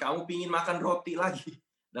 Jadi kamu pingin makan roti lagi.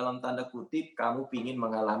 Dalam tanda kutip, kamu pingin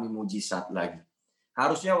mengalami mujizat lagi.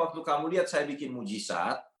 Harusnya waktu kamu lihat saya bikin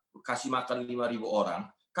mujizat, kasih makan 5.000 orang,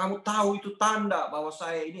 kamu tahu itu tanda bahwa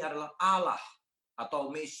saya ini adalah Allah atau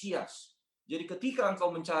Mesias. Jadi ketika engkau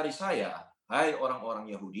mencari saya, hai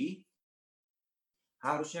orang-orang Yahudi,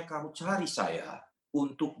 harusnya kamu cari saya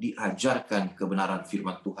untuk diajarkan kebenaran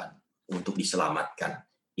firman Tuhan, untuk diselamatkan.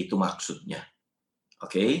 Itu maksudnya.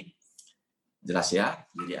 Oke? Jelas ya?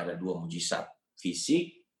 Jadi ada 2 mujizat,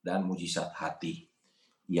 fisik dan mujizat hati.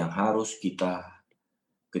 Yang harus kita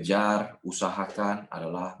kejar, usahakan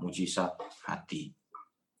adalah mujizat hati.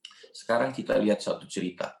 Sekarang kita lihat satu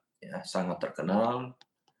cerita, ya, sangat terkenal,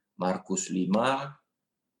 Markus 5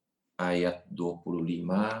 ayat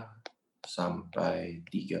 25 sampai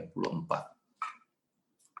 34.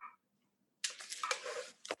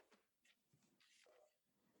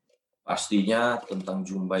 Pastinya tentang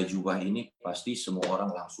Jumbai Jubah ini pasti semua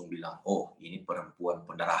orang langsung bilang, oh ini perempuan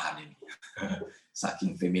pendarahan ini.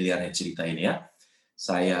 Saking familiarnya cerita ini ya.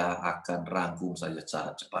 Saya akan rangkum saja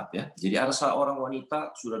secara cepat ya. Jadi ada seorang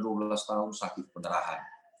wanita sudah 12 tahun sakit pendarahan.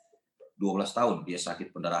 12 tahun dia sakit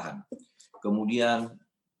pendarahan. Kemudian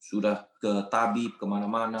sudah ke tabib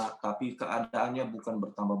kemana-mana, tapi keadaannya bukan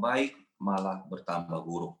bertambah baik, malah bertambah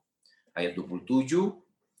buruk. Ayat 27,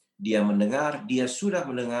 dia sudah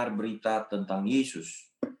mendengar berita tentang Yesus.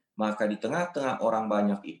 Maka di tengah-tengah orang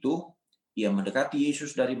banyak itu, ia mendekati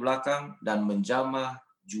Yesus dari belakang dan menjamah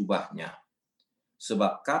jubahnya.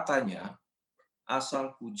 Sebab katanya,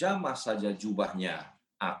 asal ku jamah saja jubahnya,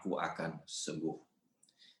 aku akan sembuh.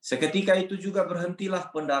 Seketika itu juga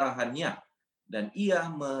berhentilah pendarahannya, dan ia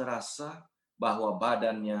merasa bahwa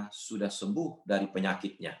badannya sudah sembuh dari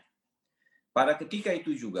penyakitnya. Pada ketika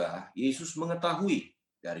itu juga, Yesus mengetahui,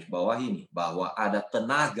 garis bawah ini, bahwa ada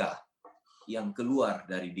tenaga yang keluar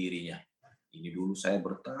dari dirinya. Ini dulu saya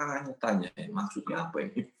bertanya-tanya, maksudnya apa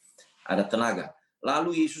ini? Ada tenaga.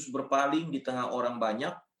 Lalu Yesus berpaling di tengah orang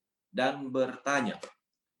banyak dan bertanya,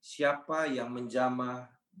 siapa yang menjamah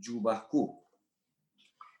jubahku?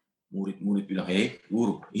 Murid-murid bilang,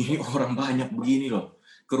 guru, ini orang banyak begini loh.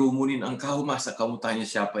 Kerumunin engkau, masa kamu tanya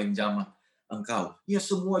siapa yang jamah engkau? Ya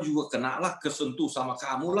semua juga kenalah, kesentuh sama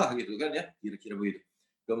kamu lah gitu kan ya. Kira-kira begitu.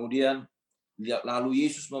 Kemudian lalu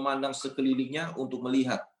Yesus memandang sekelilingnya untuk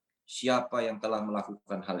melihat siapa yang telah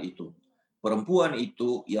melakukan hal itu. Perempuan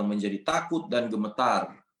itu yang menjadi takut dan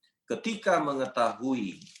gemetar ketika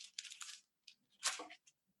mengetahui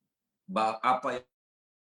apa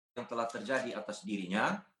yang telah terjadi atas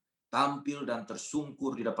dirinya, tampil dan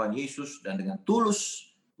tersungkur di depan Yesus dan dengan tulus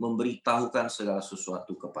memberitahukan segala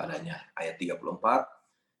sesuatu kepadanya. Ayat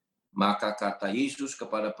 34, maka kata Yesus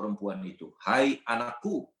kepada perempuan itu, hai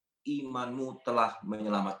anakku, imanmu telah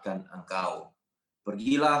menyelamatkan engkau.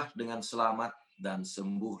 Pergilah dengan selamat dan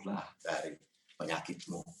sembuhlah dari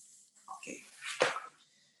penyakitmu. Oke.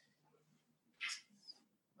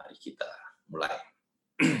 Mari kita mulai.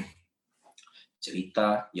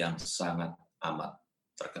 Cerita yang sangat amat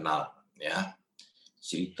terkenal ya.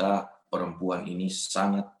 Cerita perempuan ini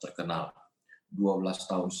sangat terkenal. 12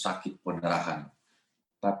 tahun sakit pendarahan.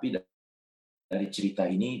 Tapi dari cerita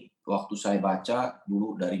ini waktu saya baca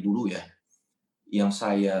dari dulu ya, yang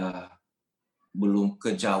saya belum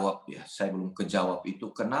kejawab itu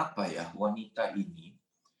kenapa ya wanita ini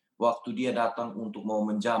waktu dia datang untuk mau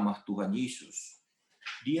menjamah Tuhan Yesus,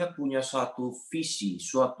 dia punya suatu visi,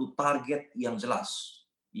 suatu target yang jelas,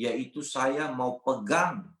 yaitu saya mau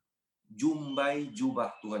pegang jumbai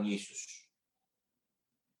jubah Tuhan Yesus.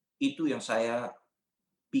 Itu yang saya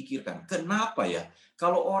pikirkan. Kenapa ya?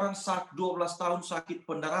 Kalau orang 12 tahun sakit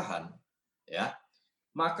pendarahan, ya,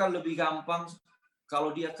 maka lebih gampang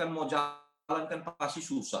kalau dia kan mau jalan kan pasti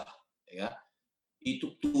susah, ya.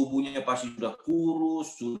 Itu tubuhnya pasti sudah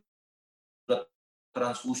kurus, sudah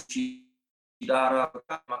transfusi darah,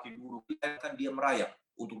 makin buruk. Kan dia merayap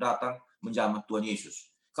untuk datang menjamah Tuhan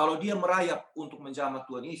Yesus. Kalau dia merayap untuk menjamah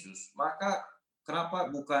Tuhan Yesus, maka kenapa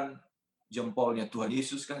bukan jempolnya Tuhan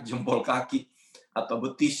Yesus kah? Jempol kaki atau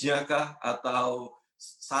betisnya kah? Atau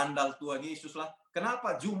sandal Tuhan Yesus lah.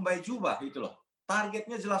 Kenapa jumbai jubah itu loh?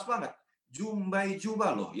 Targetnya jelas banget. Jumbai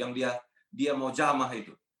jubah loh yang dia mau jamah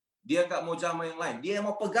itu. Dia nggak mau jamah yang lain. Dia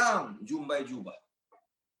mau pegang jumbai jubah.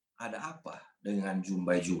 Ada apa dengan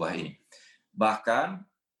jumbai jubah ini? Bahkan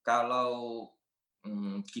kalau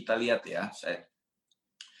kita lihat ya,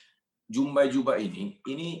 jumbai jubah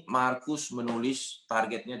ini Markus menulis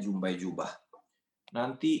targetnya jumbai jubah.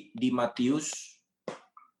 Nanti di Matius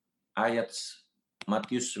 9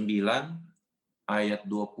 ayat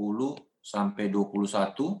 20 sampai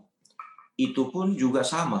 21 itu pun juga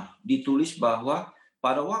sama, ditulis bahwa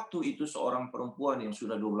pada waktu itu seorang perempuan yang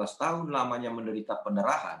sudah 12 tahun lamanya menderita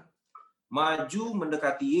pendarahan maju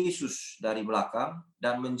mendekati Yesus dari belakang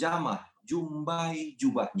dan menjamah jumbai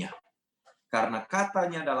jubahnya. Karena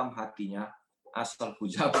katanya dalam hatinya, asal ku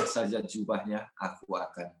jamah saja jubahnya, aku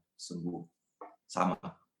akan sembuh. Sama,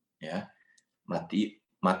 ya.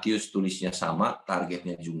 Matius tulisnya sama,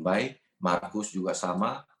 targetnya jumbai. Markus juga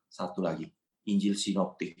sama, satu lagi. Injil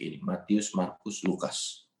sinoptik ini, Matius, Markus,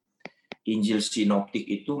 Lukas. Injil sinoptik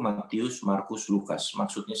itu Matius, Markus, Lukas.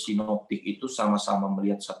 Maksudnya sinoptik itu sama-sama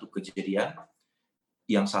melihat satu kejadian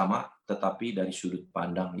yang sama, tetapi dari sudut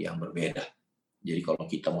pandang yang berbeda. Jadi kalau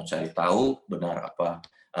kita mau cari tahu benar apa,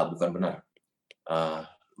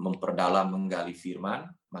 memperdalam, menggali firman,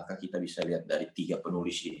 maka kita bisa lihat dari 3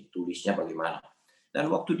 penulis ini, tulisnya bagaimana. Dan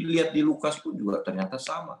waktu dilihat di Lukas pun juga ternyata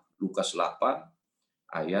sama. Lukas 8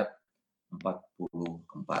 ayat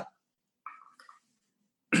 44.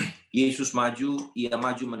 Ia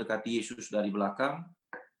maju mendekati Yesus dari belakang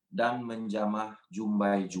dan menjamah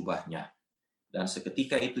jumbai jubahnya. Dan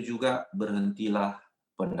seketika itu juga berhentilah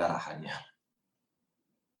pendarahannya.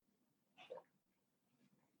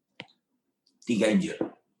 3 Injil.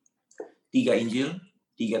 3 Injil,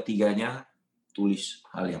 3-tiganya tulis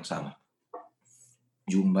hal yang sama.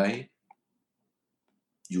 Jumbai,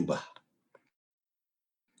 jubah.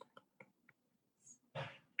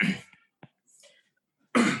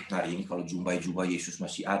 Hari ini kalau jumbai jubah Yesus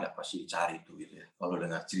masih ada, pasti dicari itu gitu ya. Kalau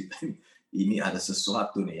dengar cerita ini ada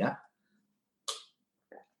sesuatu nih ya.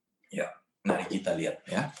 Ya, mari kita lihat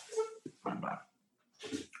ya.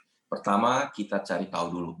 Pertama kita cari tahu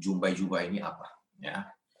dulu jumbai jubah ini apa ya.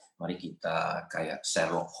 Mari kita kayak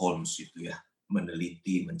Sherlock Holmes itu ya,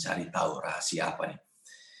 meneliti, mencari tahu rahasia apa nih.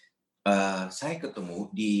 Saya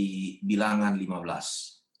ketemu di Bilangan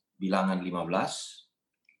 15. Bilangan 15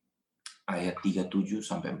 ayat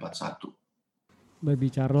 37-41.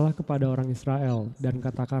 Berbicaralah kepada orang Israel dan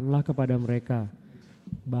katakanlah kepada mereka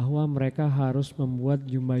bahwa mereka harus membuat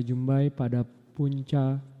jumbai-jumbai pada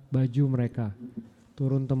punca baju mereka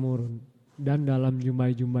turun-temurun, dan dalam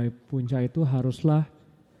jumbai-jumbai punca itu haruslah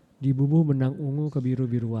dibubuh benang ungu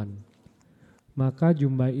kebiru-biruan. Maka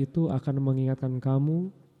jumbai itu akan mengingatkan kamu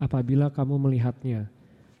apabila kamu melihatnya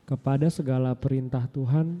kepada segala perintah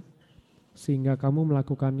Tuhan, sehingga kamu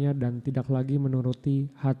melakukannya dan tidak lagi menuruti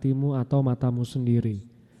hatimu atau matamu sendiri.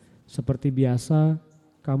 Seperti biasa,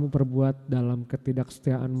 kamu perbuat dalam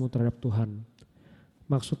ketidaksetiaanmu terhadap Tuhan.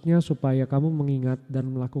 Maksudnya supaya kamu mengingat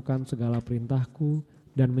dan melakukan segala perintahku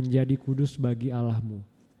dan menjadi kudus bagi Allahmu.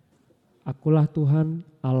 Akulah Tuhan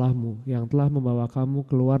Allahmu yang telah membawa kamu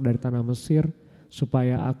keluar dari tanah Mesir,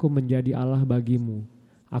 supaya aku menjadi Allah bagimu.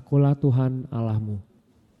 Akulah Tuhan Allahmu.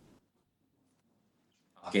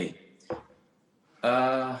 Oke.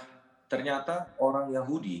 Ternyata orang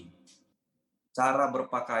Yahudi cara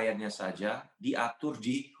berpakaiannya saja diatur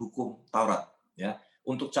di hukum Taurat ya.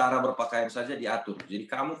 Untuk cara berpakaian saja diatur. Jadi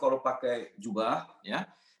kamu kalau pakai jubah ya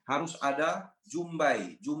harus ada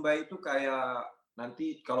jumbai. Jumbai itu kayak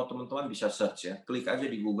nanti kalau teman-teman bisa search ya, klik aja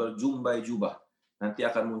di Google jumbai jubah. Nanti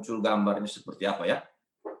akan muncul gambarnya seperti apa ya.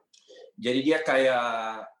 Jadi dia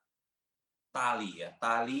kayak tali ya,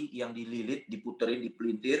 tali yang dililit, diputerin,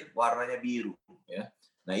 dipelintir, warnanya biru ya.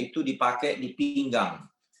 Nah, itu dipakai di pinggang.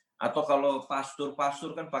 Atau kalau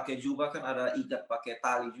pastor kan pakai jubah kan ada ikat pakai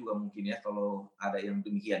tali juga mungkin ya, kalau ada yang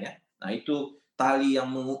demikian ya. Nah, itu tali yang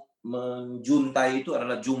menjuntai itu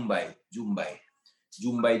adalah jumbai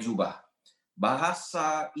jubah.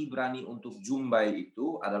 Bahasa Ibrani untuk jumbai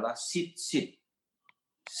itu adalah sit.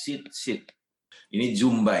 Ini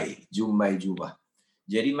jumbai jubah.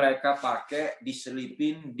 Jadi mereka pakai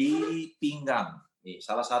diselipin di pinggang. Nih,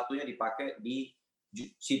 salah satunya dipakai di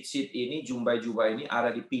sit ini, jumbai jubah ini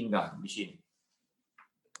ada di pinggang di sini.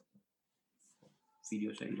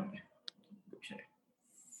 Video saya hilang ya.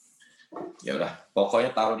 Ya udah,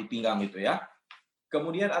 pokoknya taruh di pinggang itu ya.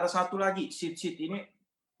 Kemudian ada satu lagi, sit ini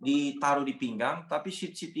ditaruh di pinggang, tapi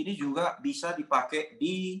sit ini juga bisa dipakai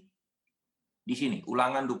di sini.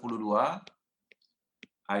 Ulangan 22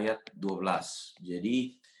 ayat 12.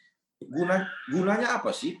 Jadi gunanya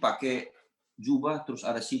apa sih pakai jubah terus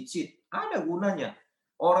ada sit? Ada gunanya.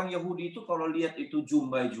 Orang Yahudi itu kalau lihat itu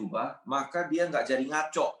jumbai jubah, maka dia nggak jadi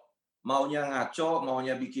ngaco. Maunya ngaco,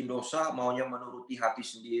 maunya bikin dosa, maunya menuruti hati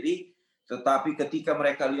sendiri. Tetapi ketika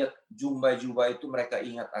mereka lihat jumbai jubah itu, mereka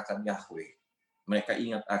ingat akan Yahweh. Mereka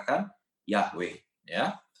ingat akan Yahweh.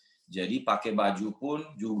 Ya. Jadi pakai baju pun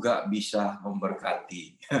juga bisa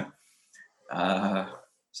memberkati.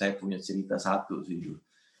 Saya punya cerita satu sih.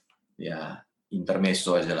 Ya,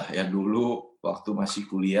 intermezzo aja lah. Ya, dulu waktu masih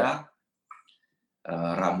kuliah,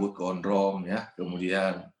 rambut gondrong ya,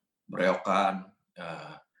 kemudian bereokan.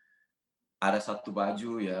 Ada satu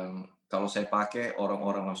baju yang kalau saya pakai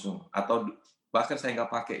orang-orang langsung, atau bahkan saya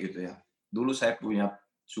nggak pakai gitu ya. Dulu saya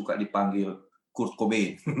suka dipanggil Kurt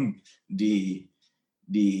Cobain di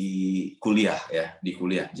kuliah ya, di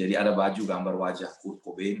kuliah. Jadi ada baju gambar wajah Kurt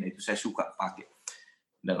Cobain, itu saya suka pakai.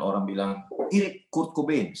 Dan orang bilang, mirip Kurt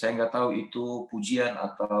Cobain. Saya nggak tahu itu pujian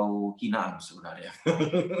atau hinaan sebenarnya.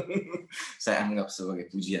 Saya anggap sebagai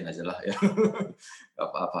pujian aja lah ya.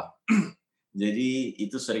 Apa-apa. Jadi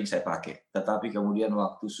itu sering saya pakai. Tetapi kemudian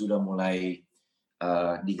waktu sudah mulai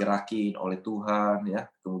digerakin oleh Tuhan, ya,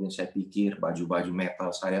 kemudian saya pikir baju-baju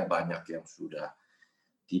metal saya banyak yang sudah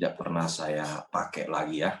tidak pernah saya pakai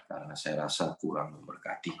lagi ya, karena saya rasa kurang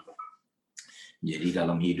memberkati. Jadi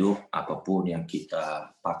dalam hidup, apapun yang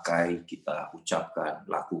kita pakai, kita ucapkan,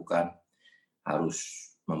 lakukan, harus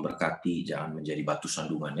memberkati, jangan menjadi batu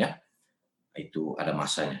sandungan ya. Itu ada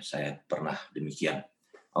masanya, saya pernah demikian.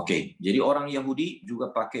 Oke, jadi orang Yahudi juga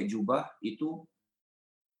pakai jubah, itu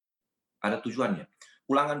ada tujuannya.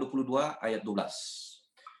 Ulangan 22 ayat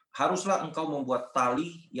 12. Haruslah engkau membuat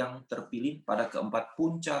tali yang terpilih pada keempat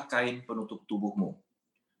punca kain penutup tubuhmu.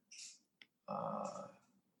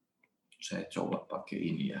 Saya coba pakai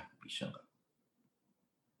ini ya, bisa nggak?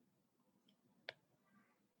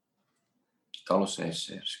 Kalau saya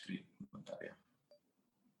share screen, bentar ya.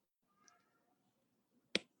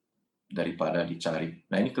 Daripada dicari.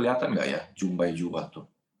 Nah ini kelihatan nggak ya, Jumbai Jubah tuh?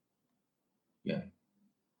 Ya.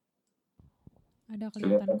 Ada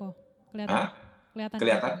kelihatan kok. Kelihatan. Hah? Kelihatan.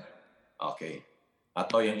 Kelihatan? Oke.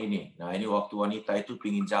 Atau yang ini. Nah ini waktu wanita itu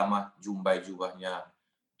pingin jamah Jumbai Jubahnya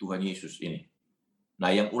Tuhan Yesus ini. Nah,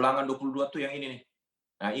 yang ulangan 22 tuh yang ini nih.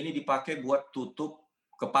 Nah, ini dipakai buat tutup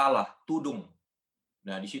kepala, tudung.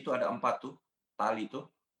 Nah, di situ ada 4 tuh, tali tuh.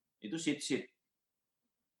 Itu sit-sit.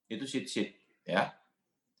 Itu sit-sit, ya.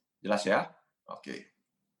 Jelas ya? Oke.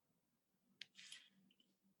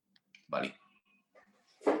 Balik.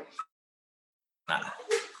 Nah,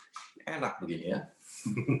 enak begini ya.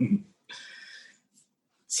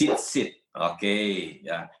 Sit-sit. Oke,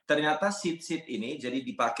 ya. Ternyata sit-sit ini jadi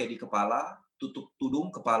dipakai di kepala, tutup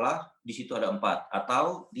tudung kepala, di situ ada 4,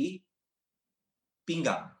 atau di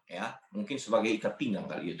pinggang ya, mungkin sebagai ikat pinggang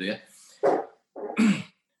kali itu ya.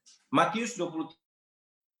 Matius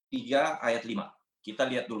 23 ayat 5. Kita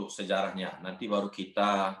lihat dulu sejarahnya, nanti baru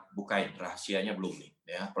kita bukain rahasianya belum nih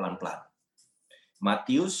ya, pelan-pelan.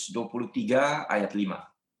 Matius 23 ayat 5.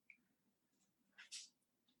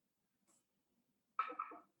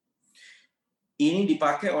 Ini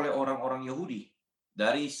dipakai oleh orang-orang Yahudi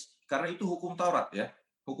karena itu hukum Taurat ya,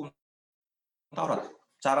 hukum Taurat,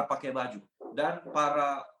 cara pakai baju. Dan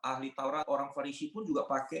para ahli Taurat, orang Farisi pun juga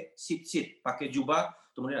pakai sit-sit, pakai jubah,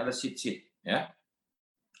 kemudian ada sit-sit ya.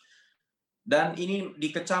 Dan ini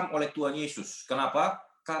dikecam oleh Tuhan Yesus. Kenapa?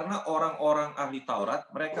 Karena orang-orang ahli Taurat,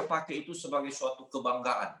 mereka pakai itu sebagai suatu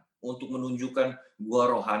kebanggaan untuk menunjukkan gua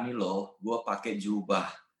rohani loh, gua pakai jubah,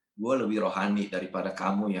 gua lebih rohani daripada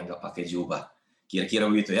kamu yang nggak pakai jubah. Kira-kira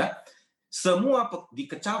begitu ya. Semua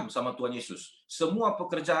dikecam sama Tuhan Yesus. Semua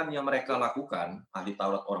pekerjaan yang mereka lakukan, ahli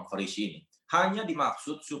Taurat orang Farisi ini, hanya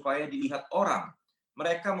dimaksud supaya dilihat orang.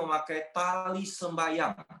 Mereka memakai tali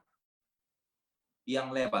sembayang yang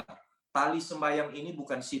lebar. Tali sembayang ini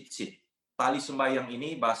bukan sit-sit. Tali sembayang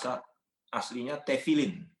ini bahasa aslinya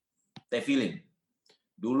tefilin. Tefilin.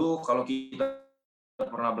 Dulu kalau kita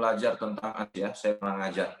pernah belajar tentang Asia, saya pernah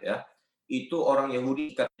ngajar ya. Itu orang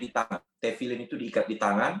Yahudi ikat di tangan. Tefilin itu diikat di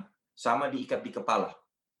tangan, sama diikat di kepala,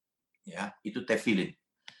 ya itu tefilin.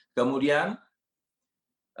 Kemudian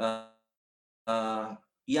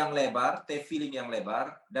yang lebar, tefilin yang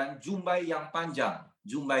lebar, dan jumbai yang panjang.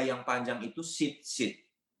 Jumbai yang panjang itu sit-sit.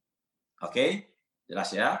 Oke,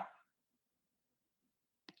 jelas ya?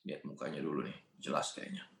 Lihat mukanya dulu nih, jelas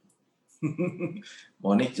kayaknya.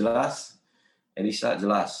 Monik jelas, Elisa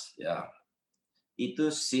jelas, ya. Itu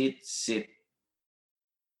sit-sit,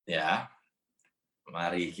 ya.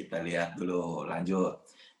 Mari kita lihat dulu, lanjut.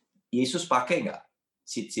 Yesus pakai nggak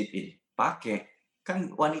sit-sit ini? Pakai.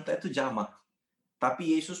 Kan wanita itu jamak.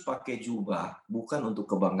 Tapi Yesus pakai jubah bukan untuk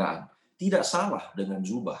kebanggaan. Tidak salah dengan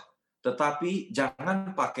jubah. Tetapi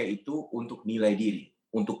jangan pakai itu untuk nilai diri,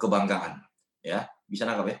 untuk kebanggaan. Ya, bisa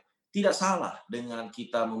nangkap ya? Tidak salah dengan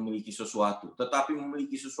kita memiliki sesuatu. Tetapi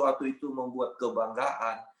memiliki sesuatu itu membuat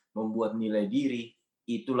kebanggaan, membuat nilai diri.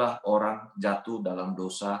 Itulah orang jatuh dalam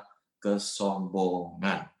dosa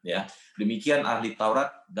kesombongan ya. Demikian ahli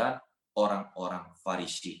Taurat dan orang-orang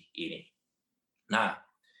Farisi ini. Nah,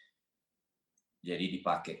 jadi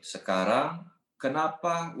dipakai. Sekarang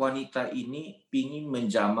kenapa wanita ini pingin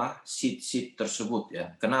menjamah sit-sit tersebut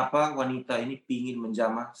ya? Kenapa wanita ini pingin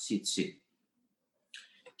menjamah sit-sit?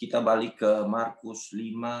 Kita balik ke Markus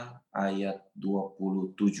 5 ayat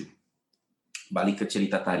 27. Balik ke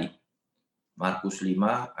cerita tadi. Markus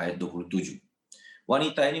 5 ayat 27.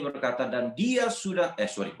 Wanita ini berkata, dan dia sudah,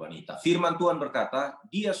 firman Tuhan berkata,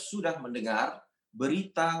 dia sudah mendengar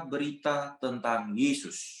berita-berita tentang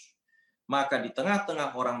Yesus. Maka di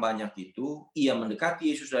tengah-tengah orang banyak itu, ia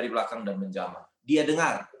mendekati Yesus dari belakang dan menjamah. Dia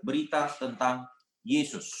dengar berita tentang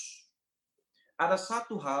Yesus. Ada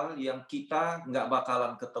satu hal yang kita nggak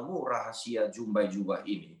bakalan ketemu rahasia Jumbai Jubah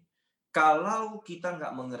ini, kalau kita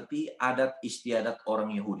nggak mengerti adat istiadat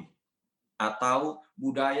orang Yahudi atau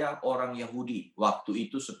budaya orang Yahudi waktu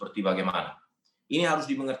itu seperti bagaimana. Ini harus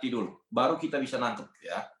dimengerti dulu, baru kita bisa nangkep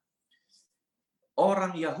ya.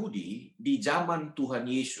 Orang Yahudi di zaman Tuhan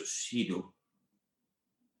Yesus hidup,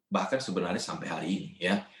 bahkan sebenarnya sampai hari ini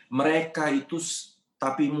ya, mereka itu,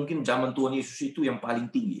 tapi mungkin zaman Tuhan Yesus itu yang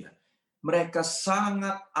paling tinggi ya, mereka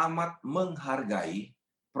sangat amat menghargai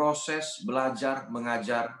proses belajar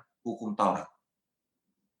mengajar hukum Taurat.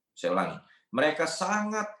 Saya ulangi, mereka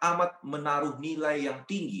sangat amat menaruh nilai yang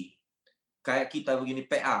tinggi, kayak kita begini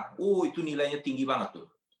PA, oh itu nilainya tinggi banget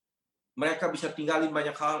tuh. Mereka bisa tinggalin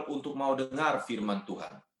banyak hal untuk mau dengar firman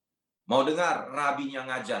Tuhan. Mau dengar rabinya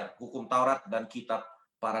ngajar hukum Taurat dan kitab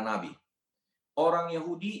para nabi. Orang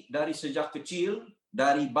Yahudi dari sejak kecil,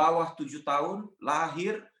 dari bawah 7 tahun,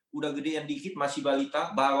 lahir, udah gedean dikit, masih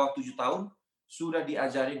balita, bawah 7 tahun, sudah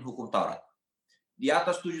diajarin hukum Taurat. Di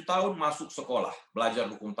atas 7 tahun masuk sekolah, belajar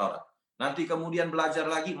hukum Taurat. Nanti kemudian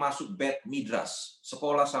belajar lagi, masuk Bet Midras.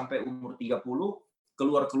 Sekolah sampai umur 30,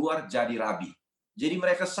 keluar-keluar jadi rabi. Jadi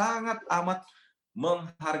mereka sangat amat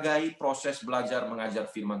menghargai proses belajar mengajar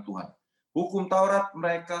firman Tuhan. Hukum Taurat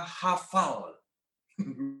mereka hafal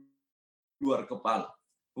luar kepala.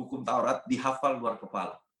 Hukum Taurat dihafal luar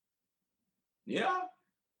kepala. Ya,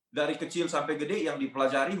 dari kecil sampai gede yang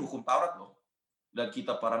dipelajari hukum Taurat loh. Dan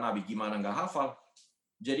kita para nabi gimana nggak hafal.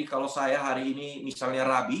 Jadi kalau saya hari ini misalnya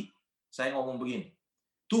rabi, saya ngomong begini,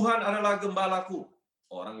 Tuhan adalah gembalaku.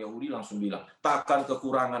 Orang Yahudi langsung bilang, takkan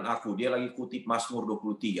kekurangan aku. Dia lagi kutip Mazmur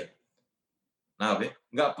 23. Nah,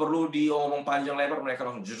 nggak perlu diomong panjang lebar, mereka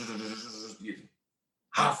langsung gitu.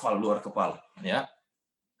 Hafal luar kepala. Ya.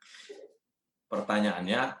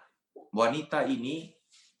 Pertanyaannya, wanita ini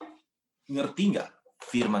ngerti nggak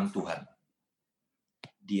firman Tuhan?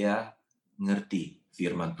 Dia ngerti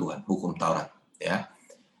firman Tuhan, hukum Taurat. Ya.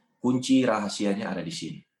 Kunci rahasianya ada di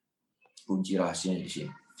sini. Kunci rahasianya di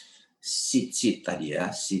sini. Sit tadi ya,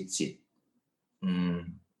 sit.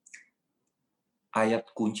 Ayat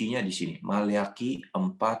kuncinya di sini, Maliaki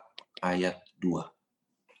 4 ayat 2.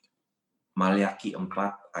 Maliaki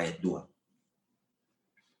 4 ayat 2.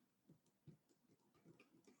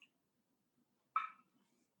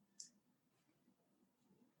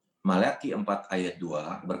 Maliaki 4 ayat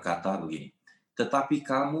 2 berkata begini, tetapi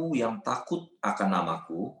kamu yang takut akan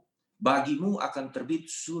namaku, bagimu akan terbit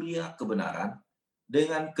surya kebenaran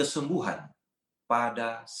dengan kesembuhan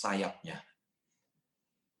pada sayapnya.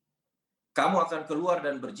 Kamu akan keluar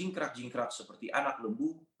dan berjingkrak-jingkrak seperti anak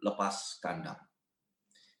lembu lepas kandang.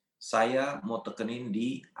 Saya mau tekenin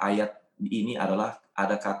di ayat ini adalah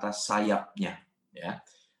ada kata sayapnya. Ya.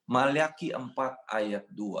 Maliaki 4 ayat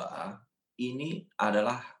 2 ini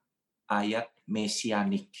adalah ayat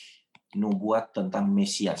mesianik. Nubuat tentang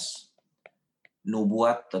Mesias.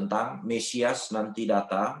 Nubuat tentang Mesias nanti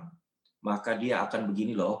datang, maka dia akan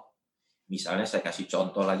begini loh. Misalnya saya kasih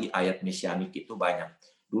contoh lagi, ayat mesianik itu banyak.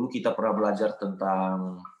 Dulu kita pernah belajar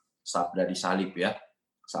tentang sabda di salib ya.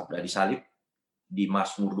 Sabda di salib di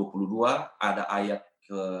Mazmur 22 ada ayat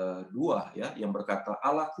kedua ya yang berkata,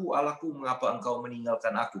 Allahku, Allahku, mengapa engkau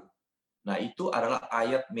meninggalkan aku? Nah, itu adalah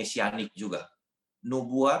ayat mesianik juga.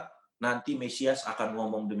 Nubuat nanti Mesias akan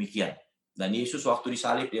ngomong demikian. Dan Yesus waktu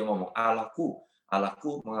disalib dia ngomong, Allahku,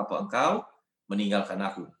 Allahku, mengapa engkau meninggalkan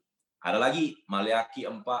aku? Ada lagi Maliaki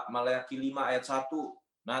 5 ayat 1.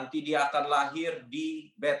 Nanti dia akan lahir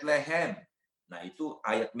di Bethlehem. Nah, itu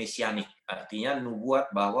ayat mesianik. Artinya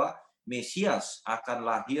nubuat bahwa Mesias akan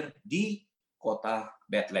lahir di kota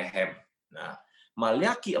Bethlehem. Nah,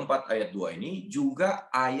 Maliaki 4 ayat 2 ini juga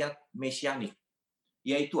ayat mesianik.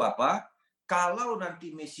 Yaitu apa? Kalau nanti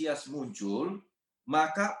Mesias muncul,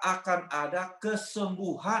 maka akan ada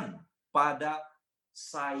kesembuhan pada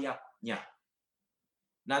sayapnya.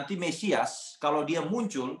 Nanti Mesias, kalau dia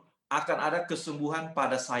muncul, akan ada kesembuhan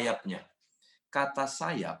pada sayapnya. Kata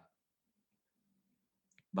sayap,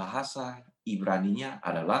 bahasa Ibraninya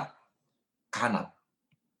adalah kanap.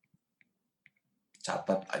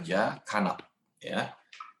 Catat aja kanap. Ya,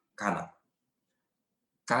 kanap.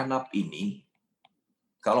 Kanap ini,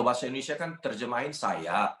 kalau bahasa Indonesia kan terjemahin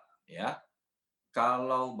sayap. Ya.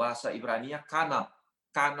 Kalau bahasa Ibraninya kanap.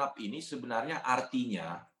 Kanap ini sebenarnya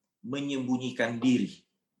artinya menyembunyikan diri.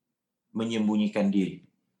 Menyembunyikan diri.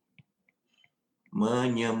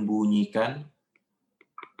 Menyembunyikan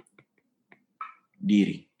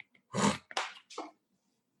diri.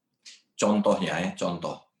 Contohnya ya,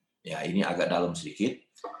 contoh. Ya, ini agak dalam sedikit.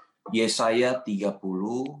 Yesaya 30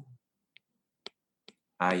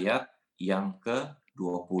 ayat yang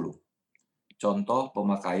ke-20. Contoh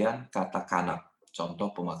pemakaian kata kanap.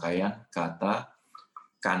 Contoh pemakaian kata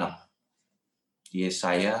kanap.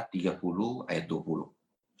 Yesaya 30 ayat 20.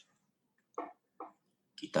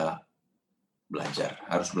 Kita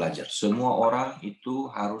harus belajar. Semua orang itu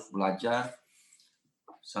harus belajar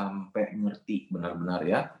sampai ngerti benar-benar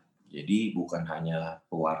ya. Jadi bukan hanya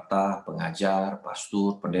pewarta, pengajar,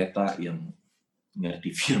 pastor, pendeta yang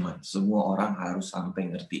ngerti firman. Semua orang harus sampai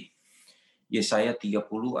ngerti. Yesaya 30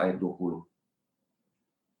 ayat 20.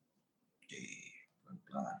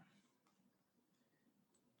 Pelan-pelan.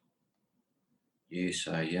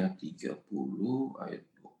 Yesaya 30 ayat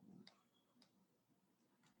 20.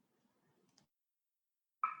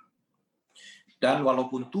 Dan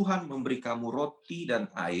walaupun Tuhan memberi kamu roti dan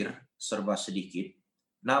air serba sedikit,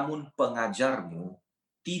 namun pengajarmu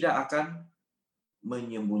tidak akan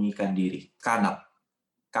menyembunyikan diri. Kanap.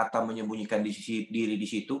 Kata menyembunyikan diri di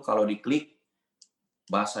situ, kalau diklik,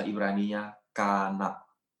 bahasa Ibraninya kanap.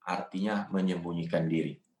 Artinya menyembunyikan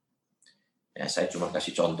diri. Ya, saya cuma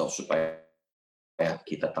kasih contoh supaya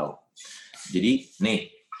kita tahu. Jadi, nih,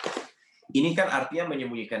 ini kan artinya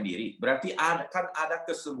menyembunyikan diri. Berarti ada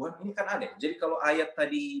kesembuhan. Ini kan ada. Jadi kalau ayat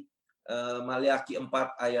tadi Maliaki 4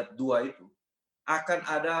 ayat 2 itu akan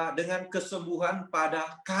ada dengan kesembuhan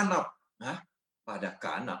pada kanap. Nah, pada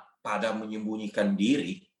kanap, pada menyembunyikan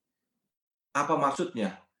diri. Apa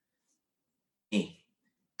maksudnya? Nih,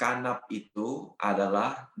 kanap itu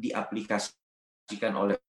adalah diaplikasikan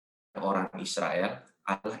oleh orang Israel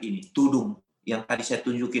adalah ini, tudung yang tadi saya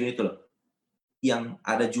tunjukin itu loh. Yang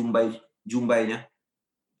ada Jumbainya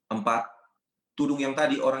 4, tudung yang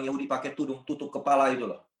tadi orang Yahudi pakai tudung tutup kepala itu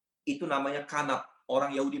loh. Itu namanya kanap.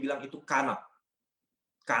 Orang Yahudi bilang itu kanap.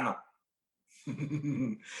 Kanap.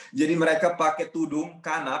 Jadi mereka pakai tudung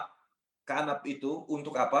kanap. Kanap itu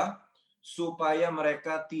untuk apa? Supaya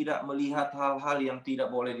mereka tidak melihat hal-hal yang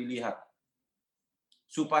tidak boleh dilihat.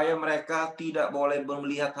 Supaya mereka tidak boleh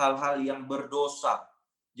melihat hal-hal yang berdosa.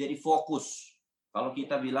 Jadi fokus. Kalau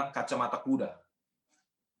kita bilang kacamata kuda.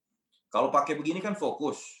 Kalau pakai begini kan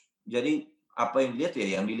fokus. Jadi apa yang dilihat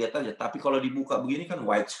ya yang dilihat aja. Tapi kalau dibuka begini kan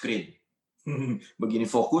widescreen. Begini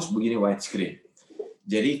fokus, begini widescreen.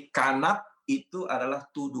 Jadi kanap itu adalah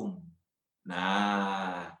tudung.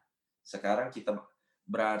 Nah, sekarang kita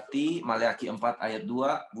berarti Maliaki 4 ayat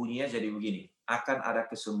 2 bunyinya jadi begini. Akan ada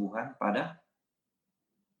kesembuhan pada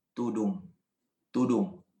tudung.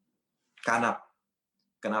 Tudung. Kanap.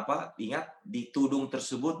 Kenapa? Ingat, di tudung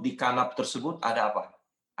tersebut, di kanap tersebut ada apa?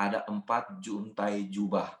 Ada 4 juntai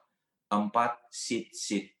jubah. 4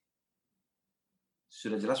 sit-sit.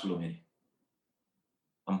 Sudah jelas belum ini?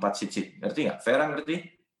 4 sit-sit. Ngerti nggak? Vera ngerti?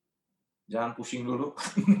 Jangan pusing dulu.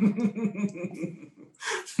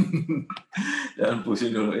 Jangan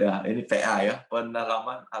pusing dulu ya. Ini PA ya,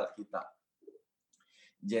 Pendalaman Alkitab.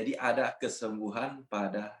 Jadi ada kesembuhan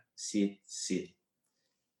pada sit-sit.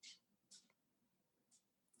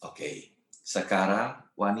 Oke. Sekarang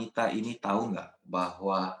wanita ini tahu nggak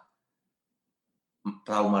bahwa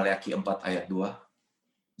tahu Maliaki 4 ayat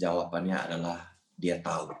 2? Jawabannya adalah dia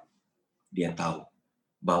tahu. Dia tahu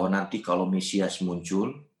bahwa nanti kalau Mesias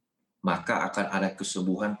muncul, maka akan ada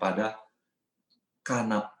kesembuhan pada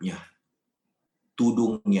kanapnya,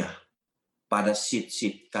 tudungnya, pada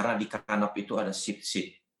sit-sit. Karena di kanap itu ada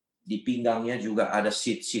sit-sit. Di pinggangnya juga ada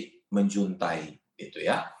sit-sit menjuntai. Itu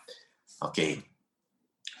ya. Oke,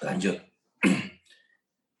 lanjut.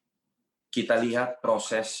 Kita lihat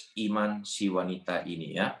proses iman si wanita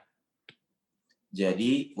ini ya.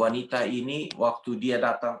 Jadi wanita ini waktu dia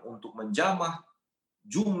datang untuk menjamah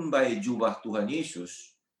Jumbai jubah Tuhan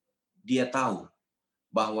Yesus, dia tahu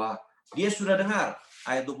bahwa dia sudah dengar.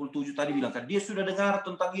 Ayat 27 tadi bilang kan, dia sudah dengar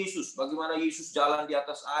tentang Yesus. Bagaimana Yesus jalan di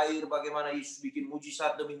atas air, bagaimana Yesus bikin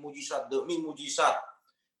mujizat demi mujizat demi mujizat.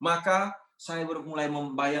 Maka saya mulai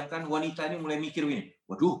membayangkan wanita ini mulai mikir ini,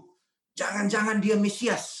 waduh, jangan-jangan dia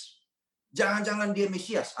Mesias. Jangan-jangan dia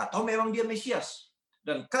Mesias, atau memang dia Mesias.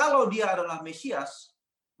 Dan kalau dia adalah Mesias,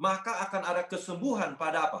 maka akan ada kesembuhan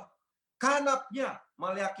pada apa? Kanapnya,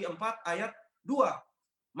 Maliaki 4 ayat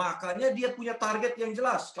 2. Makanya dia punya target yang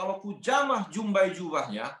jelas. Kalau ku jamah jumbai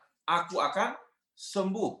jubahnya, aku akan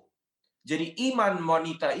sembuh. Jadi iman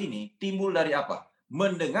wanita ini timbul dari apa?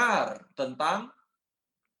 Mendengar tentang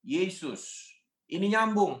Yesus. Ini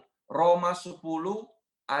nyambung. Roma 10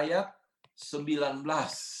 ayat 19.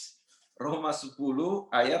 Roma 10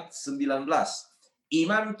 ayat 19.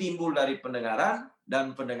 Iman timbul dari pendengaran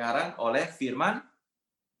dan pendengaran oleh firman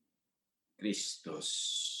Kristus.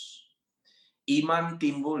 Iman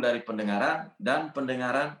timbul dari pendengaran dan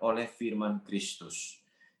pendengaran oleh firman Kristus.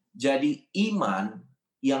 Jadi iman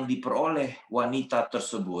yang diperoleh wanita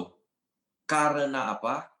tersebut karena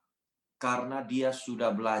apa? Karena dia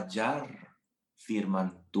sudah belajar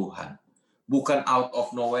firman Tuhan. Bukan out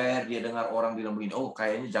of nowhere dia dengar orang bilang begini, oh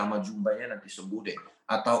kayaknya jamaah Jumbainya nanti sembuh deh.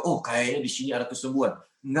 Atau oh kayaknya di sini ada kesembuhan.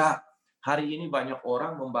 Enggak. Hari ini banyak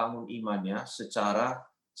orang membangun imannya secara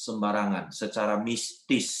sembarangan, secara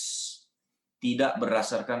mistis. Tidak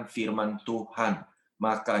berdasarkan firman Tuhan.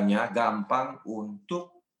 Makanya gampang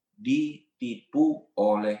untuk ditipu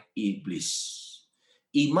oleh iblis.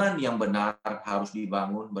 Iman yang benar harus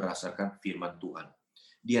dibangun berdasarkan firman Tuhan.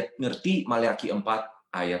 Dia ngerti Maliaki 4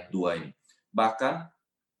 ayat 2 ini. Bahkan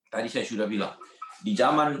tadi saya sudah bilang, di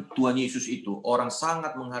zaman Tuhan Yesus itu orang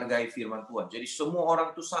sangat menghargai firman Tuhan. Jadi semua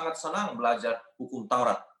orang itu sangat senang belajar hukum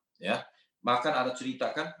Taurat, ya. Bahkan ada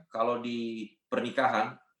cerita kan kalau di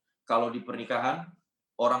pernikahan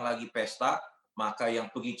orang lagi pesta, maka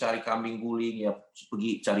yang pergi cari kambing guling ya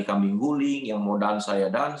pergi cari kambing guling, yang mau dansa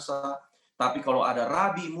ya dansa. Tapi kalau ada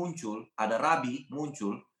rabi muncul,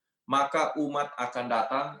 maka umat akan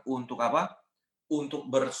datang untuk apa? Untuk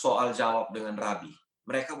bersoal jawab dengan rabi.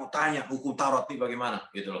 Mereka mau tanya hukum Taurat ini bagaimana,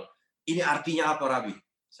 gitu loh. Ini artinya apa, rabi?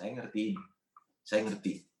 Saya ngerti ini. Saya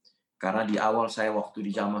ngerti. Karena di awal saya waktu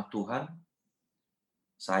di jamaah Tuhan,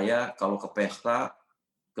 saya kalau ke pesta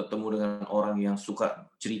ketemu dengan orang yang suka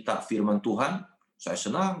cerita firman Tuhan, saya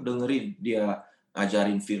senang dengerin dia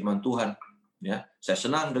ngajarin firman Tuhan. Ya, saya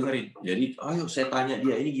senang dengerin. Jadi, ayo saya tanya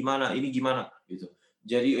dia ini gimana gitu.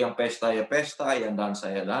 Jadi yang pesta ya pesta, yang dansa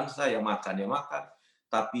ya dansa, yang makan ya makan.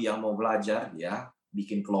 Tapi yang mau belajar ya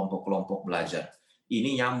bikin kelompok-kelompok belajar.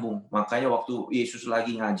 Ini nyambung. Makanya waktu Yesus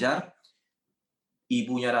lagi ngajar,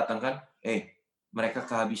 ibunya datang kan, mereka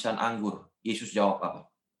kehabisan anggur. Yesus jawab apa?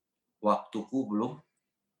 Waktuku belum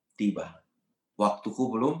tiba. Waktuku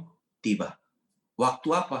belum tiba. Waktu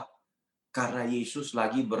apa? Karena Yesus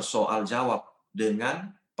lagi bersoal jawab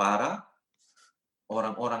dengan para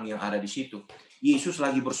orang-orang yang ada di situ. Yesus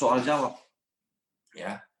lagi bersoal jawab.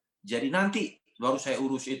 Ya. Jadi nanti baru saya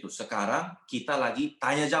urus itu. Sekarang kita lagi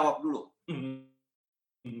tanya jawab dulu.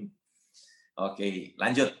 Oke,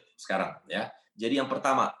 lanjut sekarang ya. Jadi yang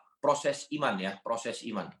pertama, proses iman ya, proses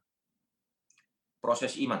iman.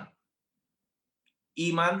 Proses iman.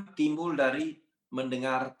 Iman timbul dari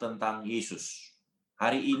mendengar tentang Yesus.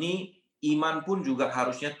 Hari ini iman pun juga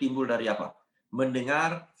harusnya timbul dari apa?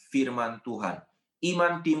 Mendengar firman Tuhan.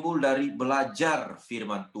 Iman timbul dari belajar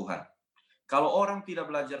firman Tuhan. Kalau orang tidak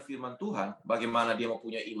belajar firman Tuhan, bagaimana dia mau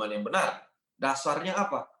punya iman yang benar? Dasarnya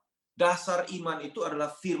apa? Dasar iman itu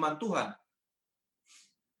adalah firman Tuhan.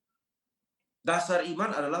 Dasar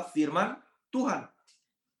iman adalah firman Tuhan.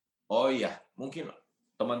 Oh iya, mungkin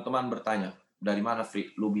teman-teman bertanya, dari mana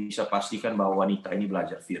Fri, lu bisa pastikan bahwa wanita ini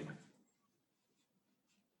belajar firman?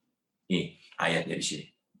 Ini ayatnya di sini.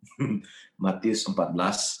 Matius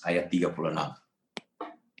 14 ayat 36.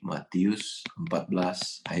 Matius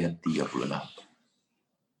 14 ayat 36.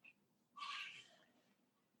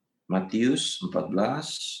 Matius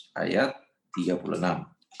 14 ayat 36.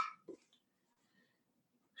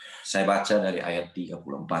 Saya baca dari ayat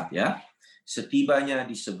 34 ya. Setibanya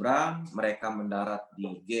di seberang, mereka mendarat di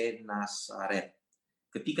Genasaret.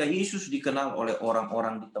 Ketika Yesus dikenal oleh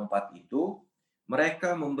orang-orang di tempat itu,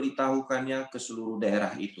 mereka memberitahukannya ke seluruh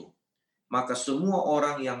daerah itu. Maka semua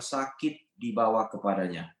orang yang sakit dibawa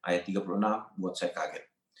kepadanya. Ayat 36 buat saya kaget.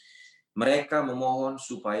 Mereka memohon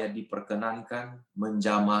supaya diperkenankan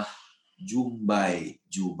menjamah Jumbai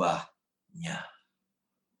jubahnya.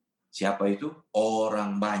 Siapa itu?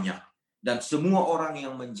 Orang banyak. Dan semua orang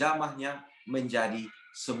yang menjamahnya menjadi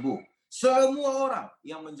sembuh. Semua orang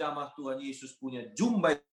yang menjamah Tuhan Yesus punya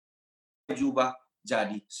Jumbai jubah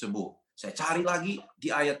jadi sembuh. Saya cari lagi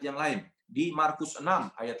di ayat yang lain. Di Markus 6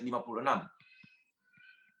 ayat 56.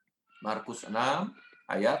 Markus 6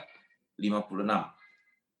 ayat 56.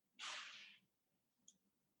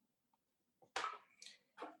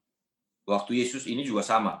 Waktu Yesus ini juga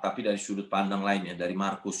sama, tapi dari sudut pandang lainnya, dari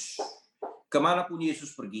Markus. Kemanapun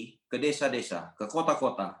Yesus pergi, ke desa-desa, ke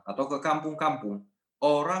kota-kota, atau ke kampung-kampung,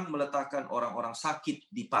 orang meletakkan orang-orang sakit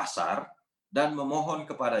di pasar dan memohon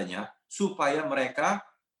kepadanya supaya mereka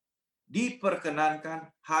diperkenankan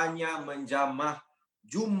hanya menjamah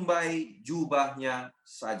Jumbai jubahnya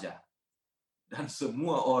saja. Dan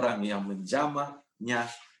semua orang yang menjamahnya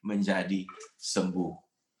menjadi sembuh.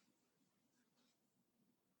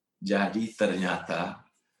 Jadi ternyata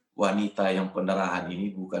wanita yang pendarahan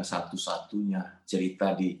ini bukan satu-satunya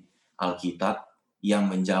cerita di Alkitab yang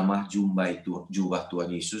menjamah Jumbai jubah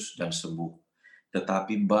Tuhan Yesus dan sembuh.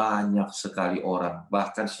 Tetapi banyak sekali orang,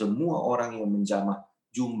 bahkan semua orang yang menjamah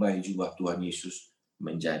Jumbai jubah Tuhan Yesus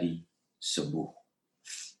menjadi sembuh.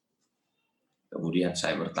 Kemudian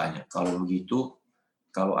saya bertanya, kalau begitu,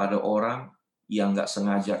 kalau ada orang yang nggak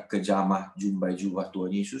sengaja kejamah jumbai jubah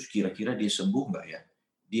Tuhan Yesus, kira-kira dia sembuh nggak ya?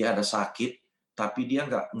 Dia ada sakit, tapi dia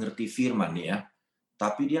nggak ngerti firman nih ya.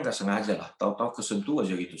 Tapi dia nggak sengaja lah, tahu-tahu kesentuh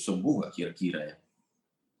aja gitu, sembuh nggak kira-kira ya?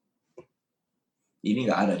 Ini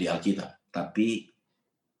nggak ada di Alkitab, tapi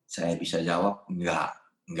saya bisa jawab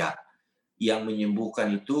enggak. Yang menyembuhkan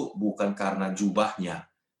itu bukan karena jubahnya,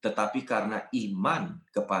 tetapi karena iman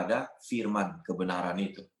kepada firman kebenaran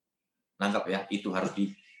itu. Nangkap ya, itu harus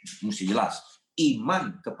mesti jelas.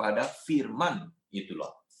 Iman kepada firman itu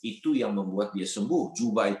loh. Itu yang membuat dia sembuh.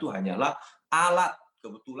 Jubah itu hanyalah alat.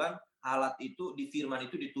 Kebetulan alat itu di firman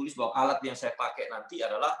itu ditulis bahwa alat yang saya pakai nanti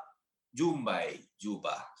adalah jumbai,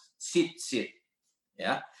 jubah, sit.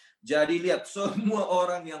 Ya. Jadi lihat, semua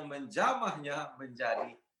orang yang menjamahnya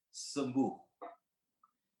menjadi sembuh.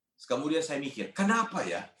 Kemudian saya mikir, kenapa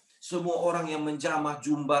ya semua orang yang menjamah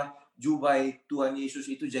jumbai Tuhan Yesus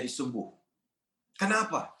itu jadi sembuh?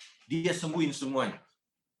 Kenapa? Dia sembuhin semuanya.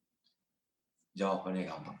 Jawabannya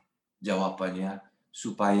gampang. Jawabannya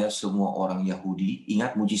supaya semua orang Yahudi,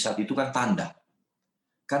 ingat mujizat itu kan tanda.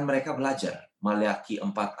 Kan mereka belajar, Maleakhi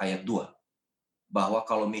 4 ayat 2. Bahwa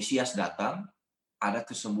kalau Mesias datang, ada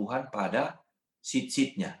kesembuhan pada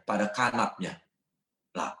sit-sitnya, pada kanapnya.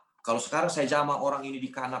 Lah, kalau sekarang saya jamah orang ini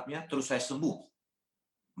di kanapnya, terus saya sembuh,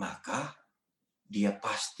 maka dia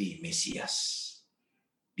pasti Mesias.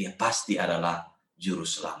 Dia pasti adalah juru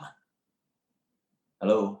selamat.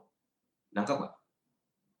 Halo? Nangkap nggak?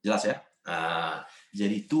 Jelas ya? Nah,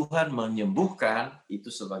 jadi Tuhan menyembuhkan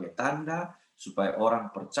itu sebagai tanda supaya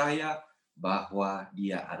orang percaya bahwa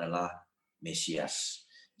dia adalah Mesias.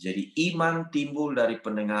 Jadi iman timbul dari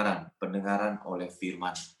pendengaran oleh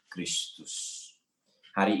firman Kristus.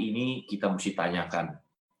 Hari ini kita mesti tanyakan,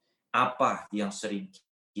 apa yang sering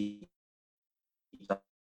kita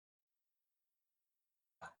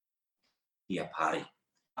tiap hari?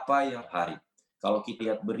 Apa yang hari? Kalau kita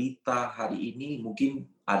lihat berita hari ini, mungkin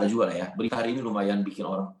ada juga lah ya. Berita hari ini lumayan bikin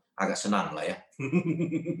orang agak senang lah ya.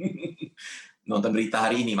 Nonton berita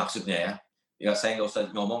hari ini maksudnya ya. Ya saya nggak usah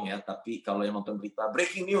ngomong ya, tapi kalau yang nonton berita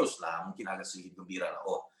breaking news, nah mungkin agak sedikit gembira lah.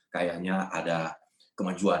 Oh, kayaknya ada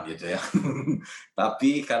kemajuan gitu ya.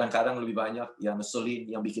 Tapi kadang-kadang lebih banyak yang ngeselin,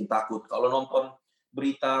 yang bikin takut. Kalau nonton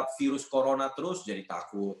berita virus corona terus jadi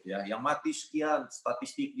takut ya. Yang mati sekian,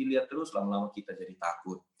 statistik dilihat terus, lama-lama kita jadi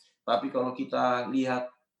takut. Tapi kalau kita lihat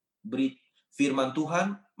firman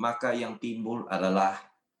Tuhan, maka yang timbul adalah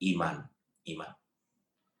iman.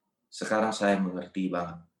 Sekarang saya mengerti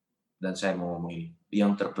banget. Dan saya mau ngomong ini,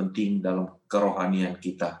 yang terpenting dalam kerohanian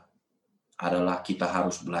kita adalah kita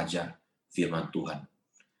harus belajar firman Tuhan.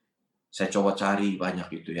 Saya coba cari banyak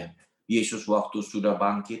itu ya. Yesus waktu sudah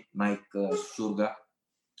bangkit naik ke surga,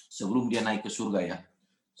 sebelum dia naik ke surga ya,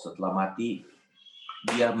 setelah mati,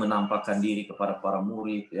 dia menampakkan diri kepada para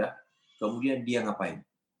murid ya. Kemudian dia ngapain?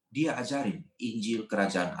 Dia ajarin Injil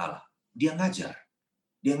Kerajaan Allah. Dia ngajar.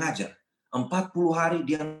 40 hari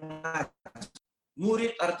dia ngajar.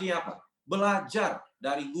 Murid artinya apa? Belajar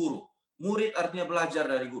dari guru. Murid artinya belajar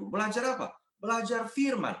dari guru. Belajar apa? Belajar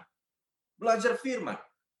firman.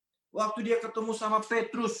 Waktu dia ketemu sama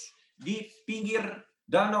Petrus di pinggir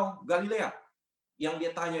danau Galilea, yang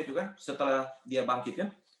dia tanya itu kan, setelah dia bangkit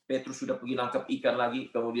kan, Petrus sudah pergi nangkap ikan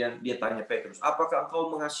lagi, kemudian dia tanya Petrus, apakah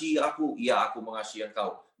engkau mengasihi aku? Ya, aku mengasihi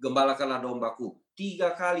engkau. Gembalakanlah dombaku.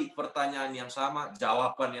 3 kali pertanyaan yang sama,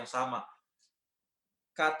 jawaban yang sama.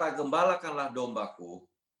 Kata gembalakanlah dombaku,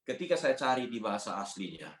 ketika saya cari di bahasa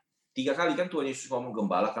aslinya, 3 kali kan Tuhan Yesus ngomong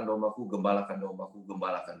gembalakan dombaku.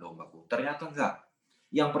 Ternyata enggak.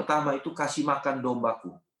 Yang pertama itu kasih makan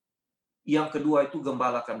dombaku. Yang kedua itu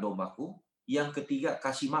gembalakan dombaku. Yang ketiga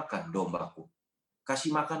kasih makan dombaku.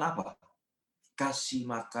 Kasih makan apa? Kasih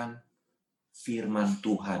makan firman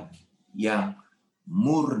Tuhan yang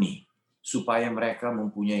murni, supaya mereka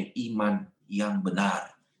mempunyai iman yang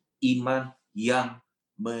benar, iman yang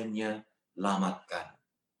menyelamatkan.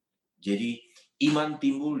 Jadi iman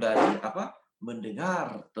timbul dari apa?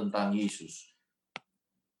 Mendengar tentang Yesus.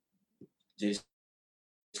 Jadi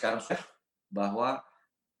sekarang bahwa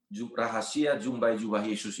rahasia jumbai jubah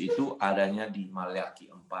Yesus itu adanya di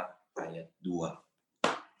Maleakhi 4 ayat 2.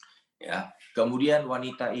 Ya. Kemudian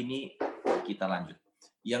wanita ini kita lanjut.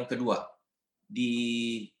 Yang kedua,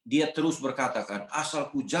 dia terus berkatakan, asal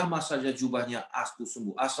ku jamah saja jubahnya, aku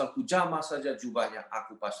sembuh. Asal ku jamah saja jubahnya,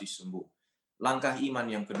 aku pasti sembuh. Langkah iman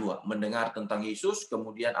yang kedua, mendengar tentang Yesus,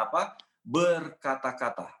 kemudian apa?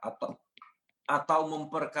 Berkata-kata atau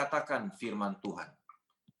memperkatakan firman Tuhan.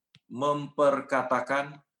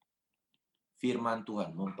 Memperkatakan firman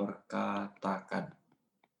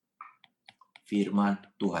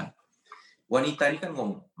Tuhan. Wanita ini kan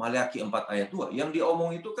ngomong, Maleakhi 4 ayat 2. Yang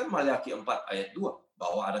diomong itu kan Maleakhi 4 ayat 2.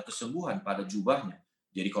 Bahwa ada kesembuhan pada jubahnya.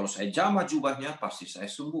 Jadi kalau saya jamah jubahnya, pasti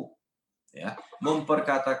saya sembuh. Ya,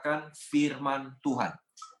 memperkatakan firman Tuhan.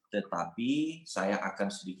 Tetapi saya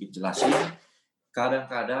akan sedikit jelasin,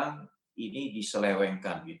 kadang-kadang ini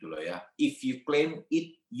diselewengkan gitu loh ya. If you claim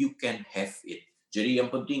it, you can have it. Jadi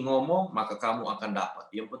yang penting ngomong, maka kamu akan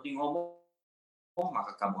dapat. Yang penting ngomong,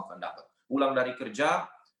 maka kamu akan dapat. Pulang dari kerja,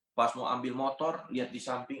 pas mau ambil motor, lihat di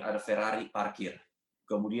samping ada Ferrari parkir.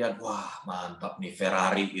 Kemudian, wah mantap nih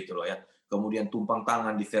Ferrari gitu loh ya. Kemudian tumpang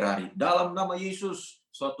tangan di Ferrari. Dalam nama Yesus,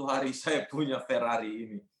 suatu hari saya punya Ferrari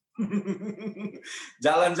ini.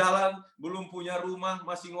 Jalan-jalan, belum punya rumah,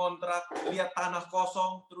 masih ngontrak, lihat tanah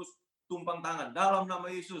kosong, terus tumpang tangan. Dalam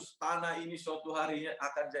nama Yesus, tanah ini suatu harinya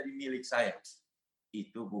akan jadi milik saya.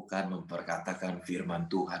 Itu bukan memperkatakan firman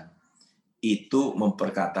Tuhan. Itu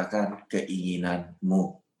memperkatakan keinginanmu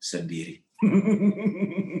sendiri.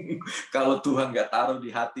 Kalau Tuhan nggak taruh di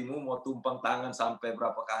hatimu, mau tumpang tangan sampai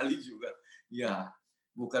berapa kali juga, ya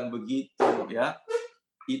bukan begitu ya.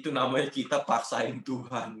 Itu namanya kita paksain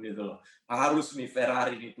Tuhan gitu loh. Harus nih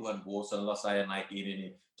Ferrari nih Tuhan, bosanlah saya naik ini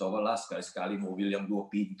nih. Cobalah sekali-sekali mobil yang 2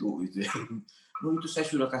 pintu gitu ya. Loh, itu saya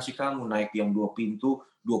sudah kasih kamu naik yang 2 pintu,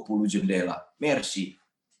 20 jendela. Merci.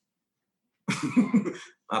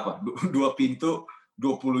 Apa? 2 pintu,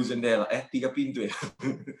 20 jendela. 3 pintu ya.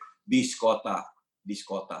 Bis kota.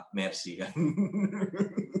 Merci kan.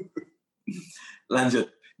 Lanjut.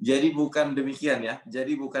 Jadi bukan demikian ya.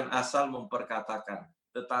 Jadi bukan asal memperkatakan.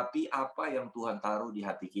 Tetapi apa yang Tuhan taruh di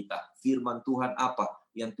hati kita. Firman Tuhan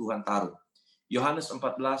apa yang Tuhan taruh. Yohanes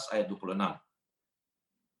 14 ayat 26.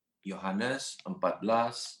 Yohanes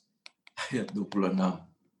 14 ayat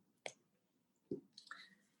 26.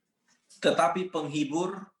 Tetapi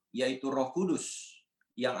penghibur, yaitu Roh Kudus,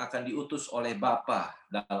 yang akan diutus oleh Bapa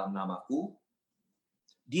dalam namaku,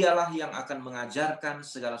 dialah yang akan mengajarkan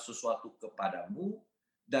segala sesuatu kepadamu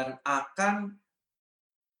dan akan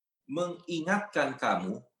mengingatkan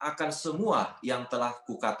kamu akan semua yang telah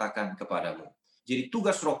kukatakan kepadamu. Jadi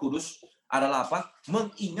tugas Roh Kudus adalah apa?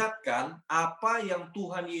 Mengingatkan apa yang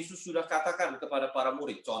Tuhan Yesus sudah katakan kepada para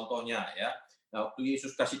murid. Contohnya ya, waktu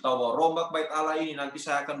Yesus kasih tahu bahwa rombak bait Allah ini nanti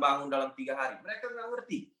saya akan bangun dalam 3 hari. Mereka nggak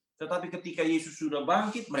ngerti. Tetapi ketika Yesus sudah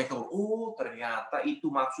bangkit, mereka, oh ternyata itu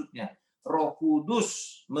maksudnya. Roh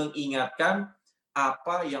Kudus mengingatkan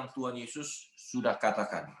apa yang Tuhan Yesus sudah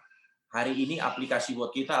katakan. Hari ini aplikasi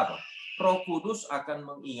buat kita apa? Roh Kudus akan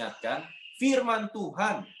mengingatkan firman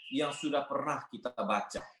Tuhan yang sudah pernah kita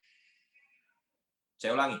baca.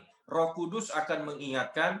 Saya ulangi. Roh Kudus akan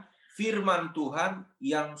mengingatkan firman Tuhan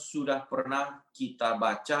yang sudah pernah kita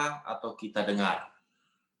baca atau kita dengar.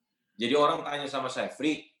 Jadi orang tanya sama saya,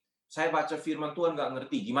 Fri, saya baca firman Tuhan nggak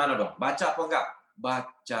ngerti. Gimana dong? Baca apa enggak?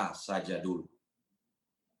 Baca saja dulu.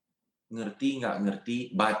 Ngerti nggak ngerti,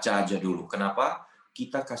 baca aja dulu. Kenapa?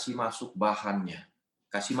 Kita kasih masuk bahannya.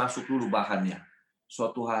 Kasih masuk dulu bahannya.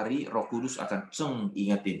 Suatu hari Roh Kudus akan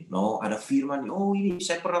ingetin. No, ada firman. Oh ini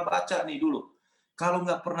saya pernah baca nih dulu. Kalau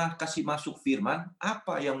nggak pernah kasih masuk firman,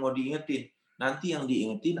 apa yang mau diingetin? Nanti yang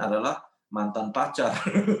diingetin adalah mantan pacar.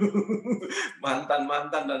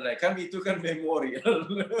 Mantan-mantan dan lain. Kan itu kan memori.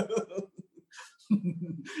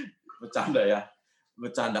 Bercanda ya.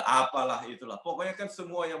 Bercanda apalah itulah. Pokoknya kan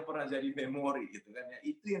semua yang pernah jadi memori gitu kan ya.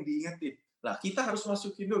 Itu yang diingetin. Lah kita harus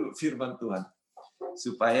masukin dulu firman Tuhan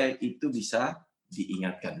supaya itu bisa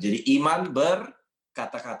diingatkan. Jadi iman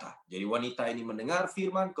berkata-kata. Jadi wanita ini mendengar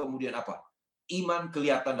firman, kemudian apa? Iman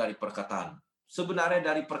kelihatan dari perkataan. Sebenarnya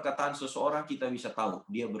dari perkataan seseorang kita bisa tahu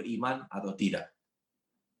dia beriman atau tidak.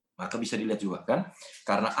 Maka bisa dilihat juga kan?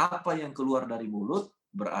 Karena apa yang keluar dari mulut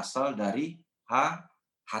berasal dari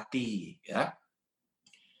hati, ya.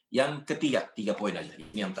 Yang ketiga, 3 poin aja.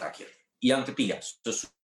 Ini yang terakhir. Yang ketiga,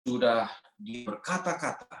 sudah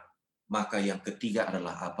berkata-kata, maka yang ketiga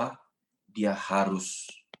adalah apa? Dia harus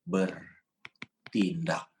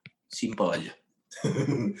bertindak. Simpel aja.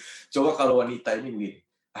 Coba kalau wanita ini begini,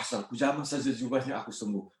 asal ku jamah saja jubahnya aku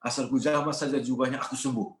sembuh. Asal ku jamah saja jubahnya aku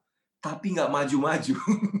sembuh. Tapi nggak maju-maju.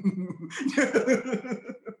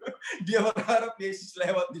 Dia berharap Yesus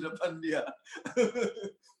lewat di depan dia.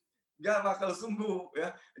 Nggak bakal sembuh. Ya.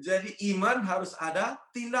 Jadi iman harus ada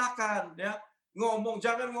tindakan. Ya.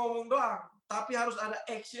 Jangan ngomong doang. Tapi harus ada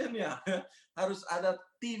action-nya. Harus ada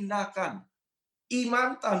tindakan.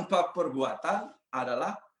 Iman tanpa perbuatan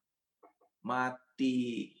adalah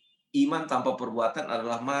mati. Iman tanpa perbuatan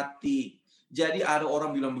adalah mati. Jadi ada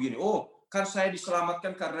orang bilang begini, oh kan saya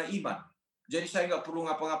diselamatkan karena iman. Jadi saya nggak perlu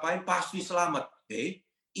ngapa-ngapain, pasti selamat.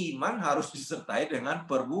 Iman harus disertai dengan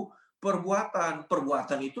perbuatan.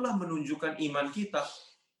 Perbuatan itulah menunjukkan iman kita.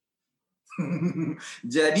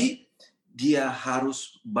 Jadi dia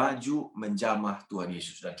harus maju menjamah Tuhan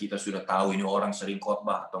Yesus. Dan kita sudah tahu ini orang sering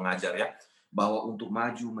khotbah atau ngajar ya, bahwa untuk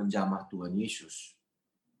maju menjamah Tuhan Yesus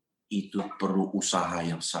itu perlu usaha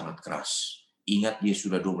yang sangat keras. Ingat dia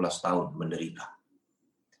sudah 12 tahun menderita.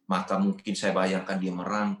 Maka mungkin saya bayangkan dia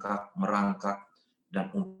merangkak, dan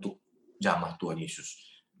untuk jamah Tuhan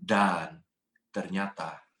Yesus. Dan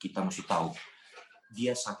ternyata kita mesti tahu,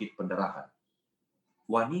 dia sakit pendarahan.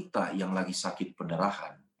 Wanita yang lagi sakit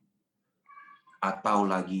pendarahan, atau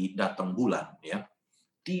lagi datang bulan, ya,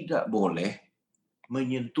 tidak boleh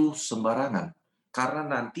menyentuh sembarangan. Karena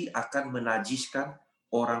nanti akan menajiskan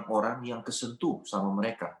orang-orang yang kesentuh sama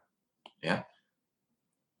mereka. Ya.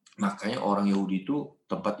 Makanya orang Yahudi itu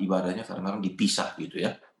tempat ibadahnya kadang-kadang dipisah gitu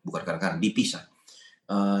ya. Bukan kadang-kadang, dipisah.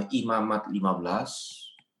 Imamat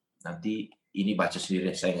 15, nanti ini baca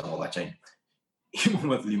sendiri, saya nggak mau bacain.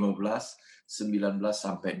 Imamat 15, 19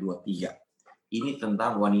 sampai 23. Ini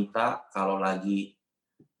tentang wanita kalau lagi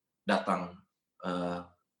datang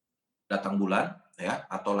bulan ya,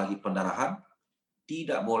 atau lagi pendarahan,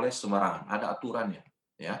 tidak boleh sembarangan, ada aturannya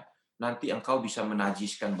ya. Nanti engkau bisa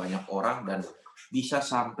menajiskan banyak orang dan bisa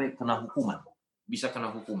sampai kena hukuman.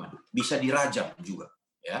 Bisa dirajam juga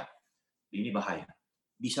ya. Ini bahaya.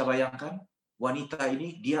 Bisa bayangkan wanita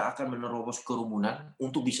ini dia akan menerobos kerumunan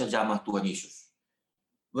untuk bisa jamah Tuhan Yesus.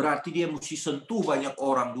 Berarti dia mesti sentuh banyak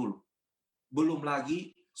orang dulu. Belum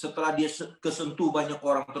lagi setelah dia kesentuh banyak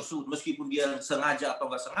orang tersebut, meskipun dia sengaja atau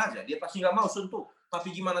nggak sengaja, dia pasti nggak mau sentuh.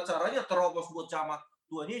 Tapi gimana caranya terobos buat jamah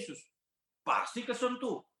Tuhan Yesus? Pasti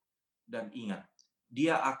kesentuh. Dan ingat,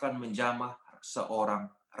 dia akan menjamah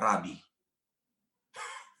seorang rabi.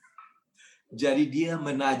 Jadi dia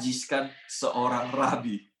menajiskan seorang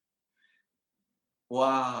rabi.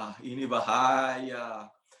 Wah, ini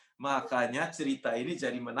bahaya. Makanya cerita ini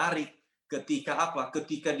jadi menarik. Ketika apa?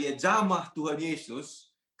 Ketika dia jamah Tuhan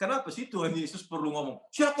Yesus. Kenapa sih Tuhan Yesus perlu ngomong,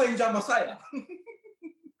 siapa yang jamah saya?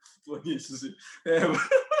 Tuhan Yesus.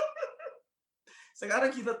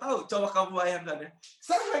 Sekarang kita tahu, coba kamu bayangkan ya.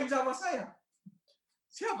 Siapa yang jamah saya?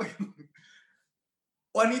 Siapa yang...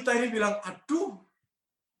 Wanita ini bilang, aduh.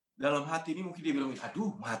 Dalam hati ini mungkin dia bilang,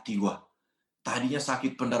 aduh mati gua. Tadinya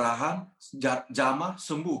sakit pendarahan, jamah,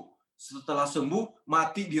 sembuh. Setelah sembuh,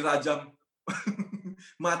 mati dirajam.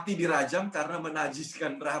 Mati dirajam karena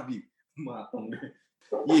menajiskan rabi. Matang deh.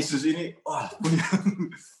 Yesus ini,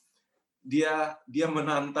 dia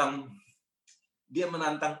menantang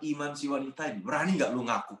iman si wanita ini. Berani nggak lu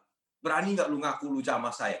ngaku? Berani nggak lu ngaku lu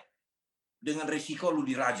jamah saya? Dengan resiko lu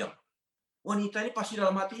dirajam. Wanita ini pasti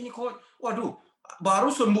dalam hati ini kok, waduh,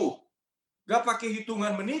 baru sembuh. Gak pakai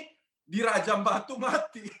hitungan menit, dirajam batu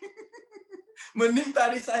mati. Mending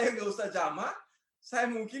tadi saya nggak usah jamah,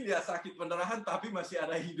 saya mungkin ya sakit pendarahan tapi masih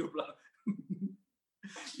ada hidup lah.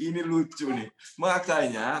 Ini lucu nih.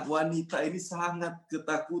 Makanya wanita ini sangat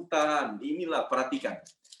ketakutan. Inilah perhatikan.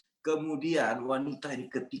 Kemudian wanita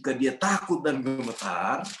ini ketika dia takut dan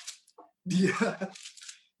gemetar,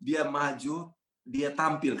 dia maju, dia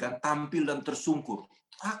tampil dan tersungkur.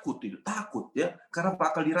 Takut ya, karena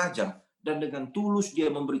bakal dirajam. Dan dengan tulus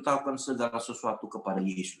dia memberitahukan segala sesuatu kepada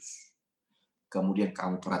Yesus. Kemudian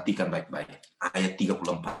kamu perhatikan baik-baik. Ayat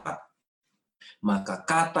 34. Maka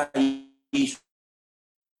kata Yesus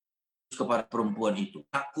kepada perempuan itu,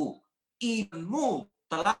 aku, imanmu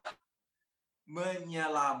telah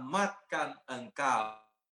menyelamatkan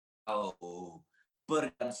engkau.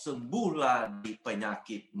 Pergi dan sembuhlah di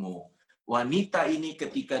penyakitmu. Wanita ini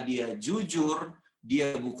ketika dia jujur,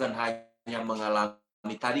 dia bukan hanya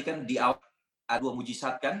mengalami, tadi kan di awal ada 2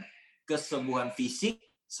 mujizat kan, kesembuhan fisik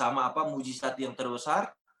sama apa mujizat yang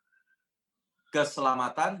terbesar,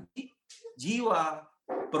 keselamatan jiwa,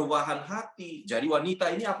 perubahan hati. Jadi wanita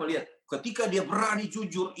ini apa lihat? Ketika dia berani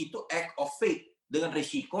jujur itu act of faith dengan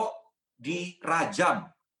risiko dirajam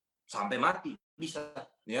sampai mati bisa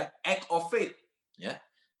ya, act of faith ya.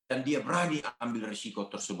 Dan dia berani ambil risiko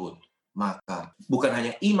tersebut. Maka bukan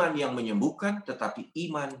hanya iman yang menyembuhkan tetapi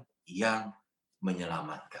iman yang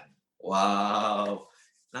menyelamatkan. Wow.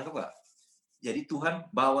 Nangkep gak? Jadi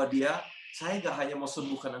Tuhan bawa dia, saya gak hanya mau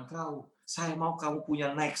sembuhkan engkau. Saya mau kamu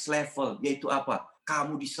punya next level. Yaitu apa?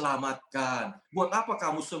 Kamu diselamatkan. Buat apa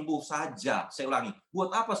kamu sembuh saja? Saya ulangi.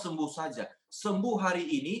 Buat apa sembuh saja? Sembuh hari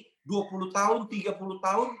ini, 20 tahun, 30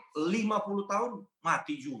 tahun, 50 tahun,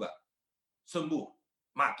 mati juga. Sembuh,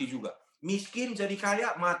 mati juga. Miskin jadi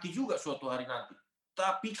kaya, mati juga suatu hari nanti.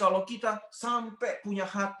 Tapi kalau kita sampai punya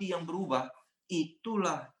hati yang berubah,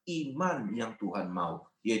 itulah iman yang Tuhan mau.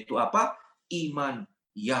 Yaitu apa? Iman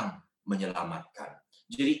yang menyelamatkan.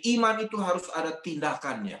 Jadi iman itu harus ada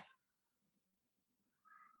tindakannya.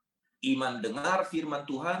 Iman dengar firman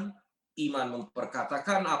Tuhan, Iman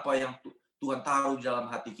memperkatakan apa yang Tuhan taruh di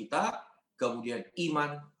dalam hati kita. Kemudian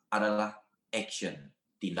iman adalah action,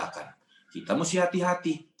 tindakan. Kita mesti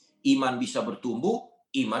hati-hati. Iman bisa bertumbuh,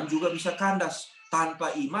 iman juga bisa kandas.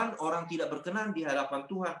 Tanpa iman orang tidak berkenan di hadapan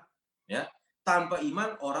Tuhan. Ya, tanpa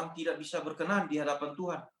iman orang tidak bisa berkenan di hadapan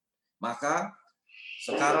Tuhan. Maka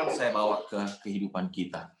sekarang saya bawa ke kehidupan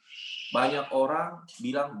kita. Banyak orang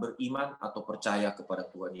bilang beriman atau percaya kepada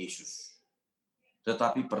Tuhan Yesus.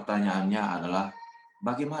 Tetapi pertanyaannya adalah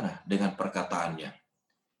bagaimana dengan perkataannya?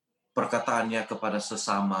 Perkataannya kepada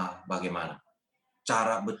sesama bagaimana?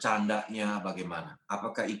 Cara bercandanya bagaimana?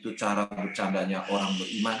 Apakah itu cara bercandanya orang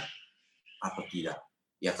beriman atau tidak?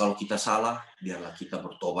 Ya kalau kita salah, biarlah kita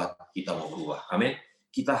bertobat, kita mau berubah. Amin.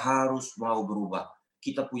 Kita harus mau berubah.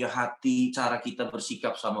 Kita punya hati, cara kita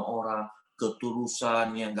bersikap sama orang,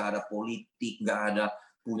 ketulusan yang nggak ada politik, nggak ada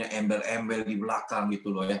punya embel-embel di belakang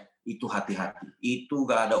gitu loh ya. Itu hati-hati. Itu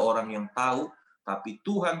nggak ada orang yang tahu, tapi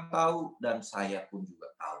Tuhan tahu dan saya pun juga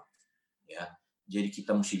tahu. Ya, jadi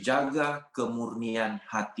kita mesti jaga kemurnian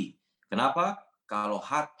hati. Kenapa? Kalau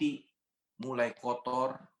hati mulai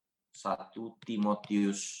kotor, 1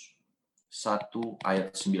 Timotius 1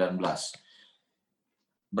 ayat 19.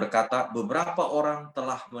 Berkata, beberapa orang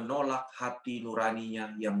telah menolak hati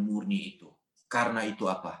nuraninya yang murni itu. Karena itu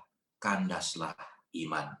apa? Kandaslah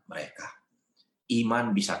iman mereka.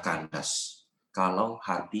 Iman bisa kandas kalau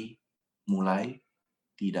hati mulai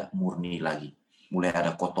tidak murni lagi. Mulai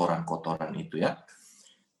ada kotoran-kotoran itu ya.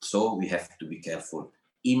 So we have to be careful.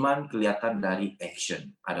 Iman kelihatan dari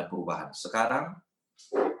action, ada perubahan. Sekarang,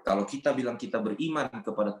 kalau kita bilang kita beriman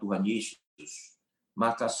kepada Tuhan Yesus,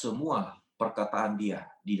 maka semua perkataan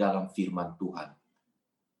dia di dalam firman Tuhan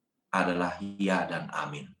adalah ya dan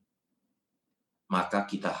amin. Maka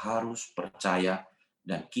kita harus percaya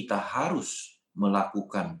dan kita harus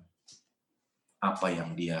melakukan apa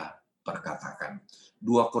yang dia perkatakan.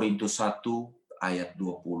 2 Korintus 1 ayat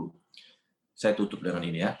 20. Saya tutup dengan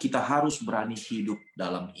ini ya. Kita harus berani hidup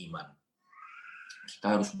dalam iman.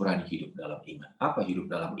 Kita harus berani hidup dalam iman. Apa hidup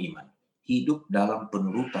dalam iman? Hidup dalam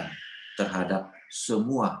penurutan terhadap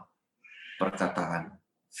semua perkataan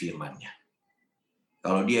firman-Nya.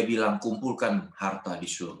 Kalau dia bilang kumpulkan harta di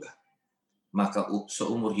surga, maka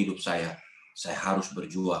seumur hidup saya harus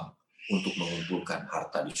berjuang untuk mengumpulkan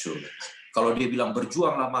harta di surga. Kalau dia bilang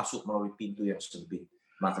berjuanglah masuk melalui pintu yang sempit,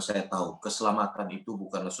 maka saya tahu keselamatan itu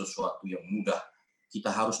bukanlah sesuatu yang mudah. Kita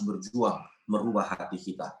harus berjuang merubah hati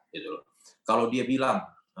kita. Gitu loh. Kalau dia bilang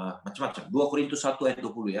macam-macam, 2 Korintus 1 ayat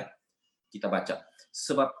 20 ya, kita baca.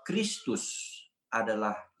 Sebab Kristus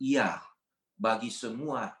adalah iya bagi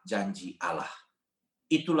semua janji Allah.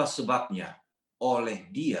 Itulah sebabnya oleh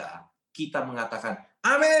dia kita mengatakan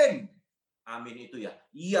amin. Amin itu ya,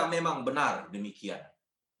 iya memang benar demikian.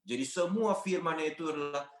 Jadi semua firman-Nya itu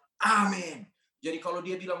adalah amin. Jadi kalau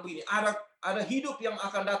dia bilang begini, ada hidup yang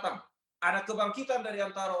akan datang, ada kebangkitan dari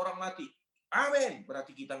antara orang mati. Amin.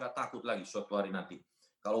 Berarti kita nggak takut lagi suatu hari nanti.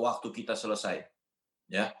 Kalau waktu kita selesai.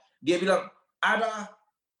 Ya, dia bilang ada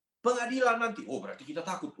pengadilan nanti. Oh, berarti kita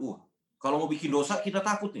takut. Kalau mau bikin dosa kita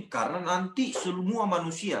takut nih. Karena nanti semua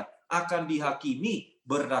manusia akan dihakimi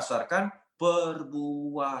berdasarkan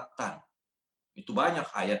perbuatan. Itu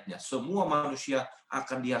banyak ayatnya. Semua manusia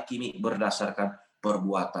akan dihakimi berdasarkan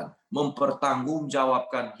perbuatan.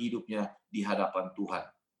 Mempertanggungjawabkan hidupnya di hadapan Tuhan.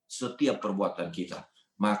 Setiap perbuatan kita.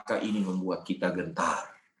 Maka ini membuat kita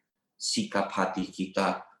gentar. Sikap hati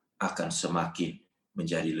kita akan semakin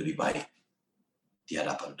menjadi lebih baik di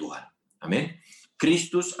hadapan Tuhan. Amin.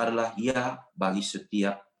 Kristus adalah ya bagi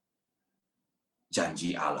setiap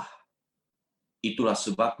janji Allah. Itulah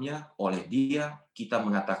sebabnya oleh dia kita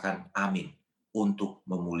mengatakan amin untuk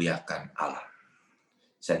memuliakan Allah.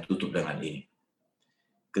 Saya tutup dengan ini.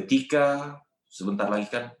 Ketika sebentar lagi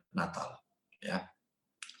kan Natal, ya.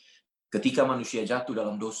 Ketika manusia jatuh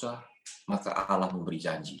dalam dosa, maka Allah memberi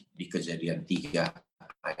janji di Kejadian 3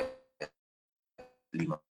 ayat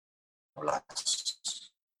 15.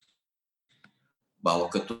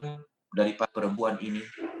 Bahwa keturunan dari perempuan ini,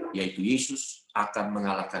 yaitu Yesus, akan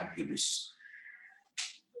mengalahkan iblis.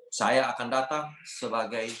 Saya akan datang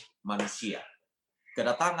sebagai manusia.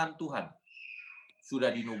 Kedatangan Tuhan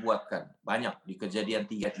sudah dinubuatkan banyak di Kejadian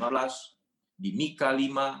 3 ayat 15, di Mika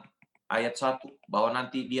 5 ayat 1, bahwa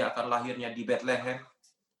nanti dia akan lahirnya di Bethlehem.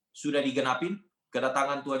 Sudah digenapin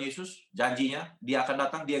kedatangan Tuhan Yesus, janjinya dia akan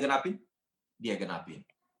datang, dia genapin.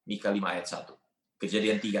 Mika 5 ayat 1.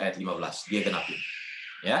 Kejadian 3 ayat 15, dia genapin.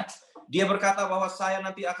 Ya, dia berkata bahwa saya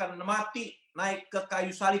nanti akan mati, naik ke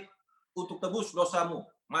kayu salib untuk tebus dosamu,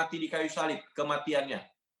 mati di kayu salib, kematiannya.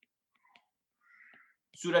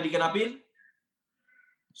 Sudah digenapin?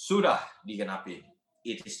 Sudah digenapin.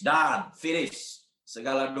 It is done, finish.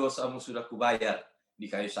 Segala dosamu sudah kubayar di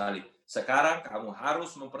kayu salib. Sekarang kamu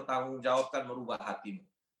harus mempertanggungjawabkan merubah hatimu.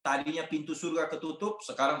 Tadinya pintu surga ketutup,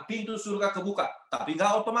 sekarang pintu surga kebuka. Tapi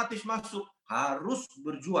nggak otomatis masuk, harus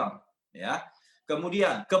berjuang. Ya.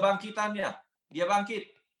 Kemudian kebangkitannya, dia bangkit.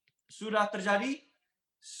 Sudah terjadi?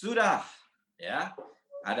 Sudah. Ya.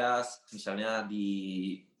 Ada misalnya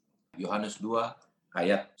di Yohanes 2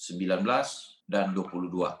 ayat 19 dan 22.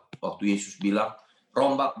 Waktu Yesus bilang,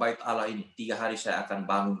 rombak bait Allah ini, 3 hari saya akan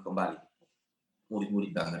bangun kembali.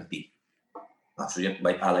 Murid-murid nggak ngerti. Maksudnya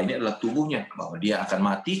bait Allah ini adalah tubuhnya, bahwa dia akan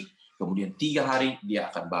mati, kemudian 3 hari dia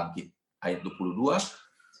akan bangkit. Ayat 22,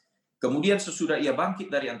 kemudian sesudah ia bangkit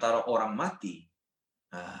dari antara orang mati,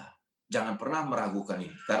 jangan pernah meragukan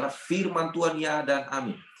ini, karena firman Tuhan ya dan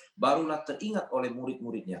amin. Barulah teringat oleh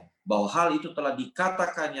murid-muridnya, bahwa hal itu telah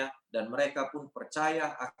dikatakannya, dan mereka pun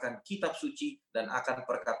percaya akan kitab suci dan akan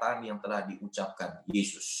perkataan yang telah diucapkan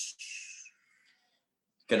Yesus.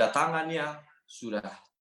 Kedatangannya sudah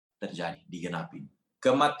terjadi, digenapi.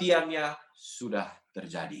 Kematiannya sudah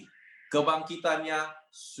terjadi. Kebangkitannya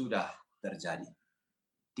sudah terjadi.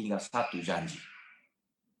 Tinggal satu janji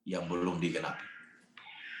yang belum digenapi.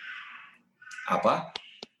 Apa?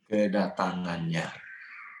 Kedatangannya.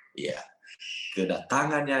 Ya,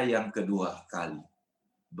 kedatangannya yang kedua kali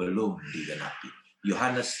belum digenapi.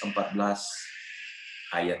 Yohanes 14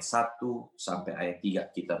 ayat 1 sampai ayat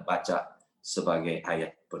 3 kita baca sebagai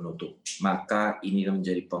ayat penutup. Maka ini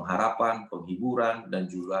menjadi pengharapan, penghiburan, dan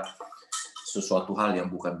juga sesuatu hal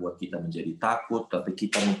yang bukan buat kita menjadi takut, tapi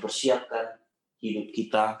kita mempersiapkan hidup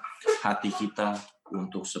kita, hati kita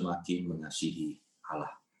untuk semakin mengasihi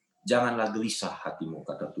Allah. Janganlah gelisah hatimu,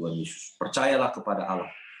 kata Tuhan Yesus. Percayalah kepada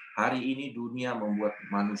Allah. Hari ini dunia membuat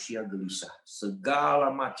manusia gelisah,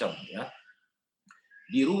 segala macam ya.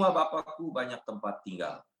 Di rumah Bapakku banyak tempat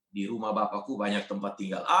tinggal. Di rumah Bapakku banyak tempat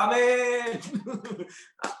tinggal. Amin.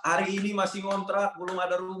 Hari ini masih ngontrak, belum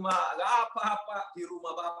ada rumah. Nggak apa-apa, di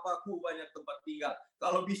rumah Bapakku banyak tempat tinggal.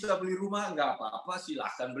 Kalau bisa beli rumah, nggak apa-apa,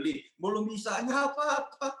 silahkan beli. Belum bisa, nggak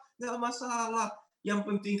apa-apa, nggak masalah. Yang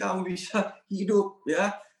penting kamu bisa hidup,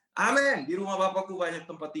 ya. Amin. Di rumah Bapakku banyak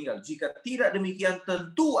tempat tinggal. Jika tidak demikian,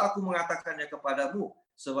 tentu aku mengatakannya kepadamu.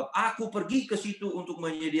 Sebab aku pergi ke situ untuk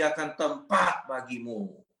menyediakan tempat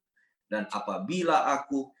bagimu. Dan apabila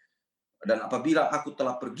aku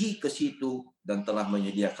telah pergi ke situ dan telah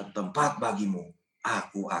menyediakan tempat bagimu,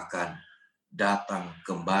 aku akan datang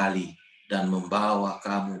kembali dan membawa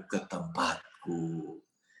kamu ke tempatku.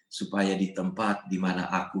 Supaya di tempat di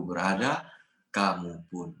mana aku berada, kamu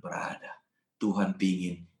pun berada. Tuhan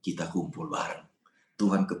pingin kita kumpul bareng.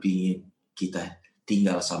 Tuhan kepingin kita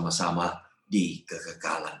tinggal sama-sama di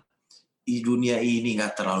kekekalan. Di dunia ini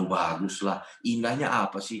nggak terlalu bagus lah. Indahnya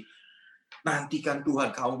apa sih? Nantikan Tuhan,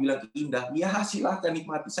 kamu bilang indah, ya silahkan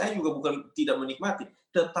nikmati. Saya juga bukan tidak menikmati,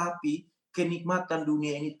 tetapi kenikmatan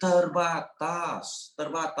dunia ini terbatas,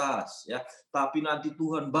 ya. Tapi nanti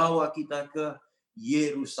Tuhan bawa kita ke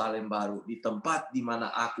Yerusalem baru, di tempat di mana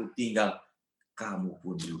aku tinggal, kamu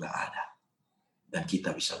pun juga ada. Dan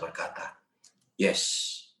kita bisa berkata,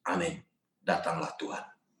 yes, amin, datanglah Tuhan.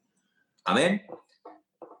 Amin,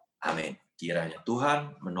 amin. Kiranya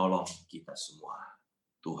Tuhan menolong kita semua.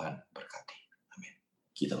 Tuhan berkati. Amin.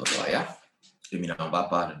 Kita berdoa ya. Demi nama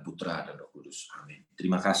Bapa dan Putra dan Roh Kudus. Amin.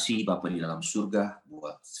 Terima kasih Bapa di dalam surga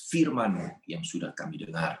buat firman-Mu yang sudah kami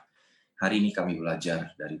dengar. Hari ini kami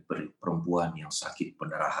belajar dari perempuan yang sakit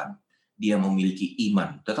pendarahan. Dia memiliki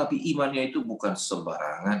iman, tetapi imannya itu bukan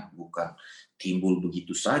sembarangan, bukan timbul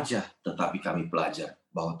begitu saja, tetapi kami belajar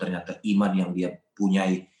bahwa ternyata iman yang dia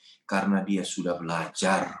punyai karena dia sudah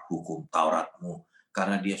belajar hukum Taurat-Mu,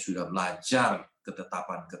 karena dia sudah belajar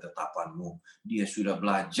ketetapan-ketetapan-Mu. Dia sudah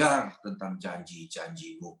belajar tentang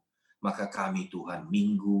janji-janji-Mu. Maka kami Tuhan,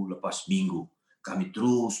 minggu lepas minggu, kami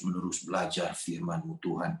terus-menerus belajar firman-Mu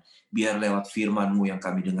Tuhan. Biar lewat firman-Mu yang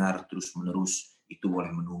kami dengar terus-menerus, itu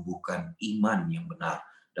boleh menumbuhkan iman yang benar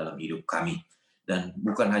dalam hidup kami. Dan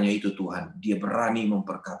bukan hanya itu Tuhan, dia berani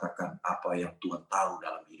memperkatakan apa yang Tuhan tahu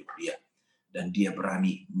dalam hidup dia. Dan dia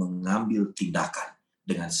berani mengambil tindakan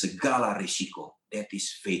dengan segala risiko. That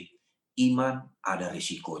is faith. Iman ada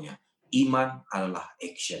risikonya. Iman adalah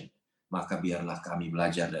action. Maka biarlah kami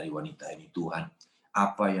belajar dari wanita ini Tuhan.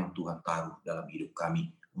 Apa yang Tuhan taruh dalam hidup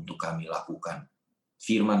kami untuk kami lakukan.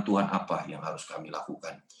 Firman Tuhan apa yang harus kami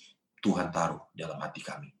lakukan. Tuhan taruh dalam hati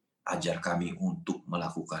kami. Ajar kami untuk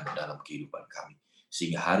melakukan dalam kehidupan kami.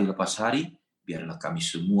 Sehingga hari lepas hari, biarlah kami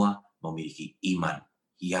semua memiliki iman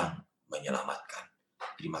yang menyelamatkan.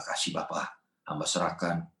 Terima kasih Bapa. Hamba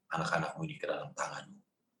serahkan anak-anak-Mu ini ke dalam tangan-Mu.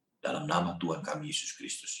 Dalam nama Tuhan kami Yesus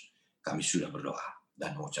Kristus, kami sudah berdoa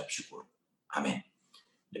dan mengucap syukur. Amin.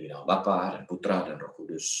 Demi nama Bapa dan Putra dan Roh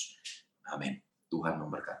Kudus. Amin. Tuhan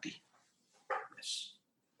memberkati. Yes.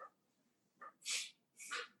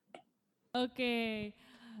 Oke,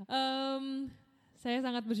 saya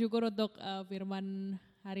sangat bersyukur untuk firman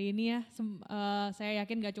hari ini ya. Saya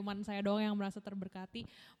yakin gak cuma saya doang yang merasa terberkati,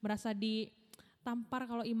 merasa ditampar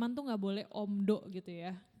kalau iman tuh gak boleh omdo gitu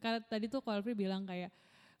ya. Karena tadi tuh Elfri bilang kayak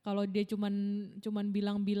kalau dia cuman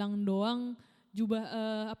bilang-bilang doang,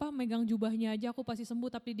 megang jubahnya aja aku pasti sembuh,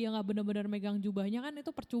 tapi dia nggak benar-benar megang jubahnya kan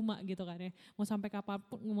itu percuma gitu kan ya. Mau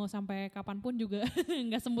sampai kapanpun juga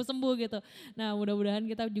nggak sembuh gitu. Nah mudah-mudahan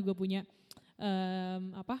kita juga punya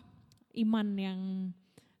iman yang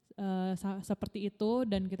seperti itu,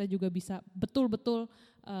 dan kita juga bisa betul-betul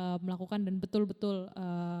melakukan dan betul-betul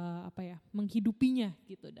menghidupinya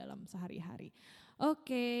gitu dalam sehari-hari.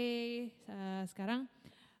 Oke, sekarang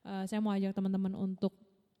saya mau ajak teman-teman untuk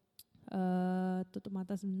tutup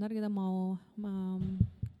mata sebentar. Kita mau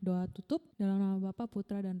doa tutup dalam nama Bapa,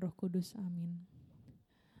 Putra dan Roh Kudus. Amin.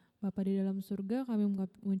 Bapa di dalam surga, kami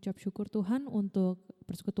mengucap syukur Tuhan untuk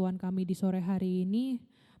persekutuan kami di sore hari ini.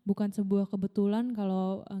 Bukan sebuah kebetulan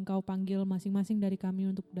kalau Engkau panggil masing-masing dari kami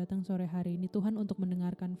untuk datang sore hari ini Tuhan, untuk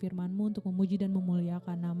mendengarkan firman-Mu, untuk memuji dan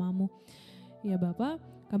memuliakan nama-Mu. Ya Bapa,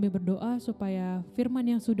 kami berdoa supaya firman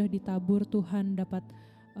yang sudah ditabur Tuhan dapat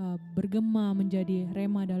bergema menjadi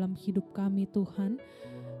rema dalam hidup kami Tuhan.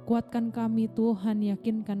 Kuatkan kami Tuhan,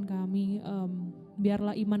 yakinkan kami,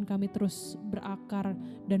 biarlah iman kami terus berakar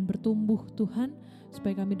dan bertumbuh Tuhan,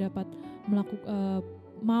 supaya kami dapat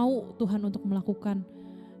mau Tuhan untuk melakukan,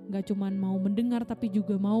 gak cuman mau mendengar tapi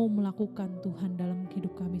juga mau melakukan Tuhan dalam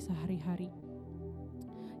hidup kami sehari-hari.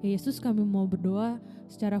 Ya Yesus, kami mau berdoa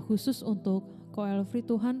secara khusus untuk Ko Elfri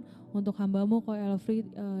Tuhan, untuk hamba-Mu Ko Elfri,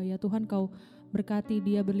 ya Tuhan Kau berkati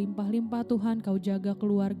dia berlimpah-limpah Tuhan, Kau jaga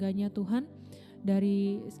keluarganya Tuhan,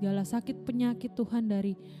 dari segala sakit penyakit Tuhan,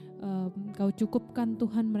 dari Kau cukupkan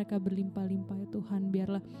Tuhan mereka berlimpah-limpah ya Tuhan.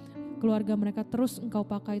 Biarlah keluarga mereka terus Engkau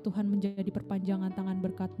pakai Tuhan menjadi perpanjangan tangan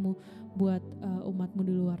berkat-Mu buat umat-Mu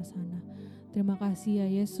di luar sana. Terima kasih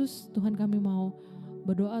ya Yesus. Tuhan, kami mau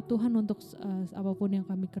berdoa Tuhan untuk apapun yang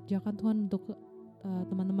kami kerjakan Tuhan, untuk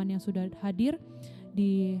teman-teman yang sudah hadir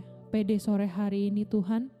di PD sore hari ini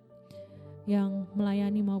Tuhan, yang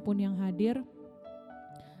melayani maupun yang hadir.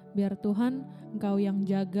 Biar Tuhan Engkau yang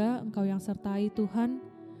jaga, Engkau yang sertai Tuhan,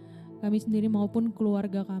 kami sendiri maupun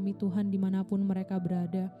keluarga kami Tuhan dimanapun mereka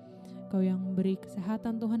berada. Engkau yang beri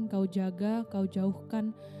kesehatan Tuhan, Kau jaga, Kau jauhkan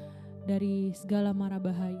dari segala mara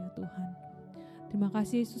bahaya Tuhan. Terima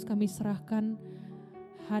kasih Yesus, kami serahkan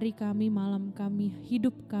hari kami, malam kami,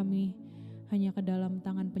 hidup kami hanya ke dalam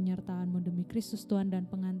tangan penyertaan-Mu demi Kristus Tuhan dan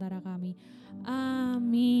pengantara kami.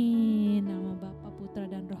 Amin. Nama Bapa, Putra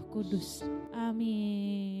dan Roh Kudus.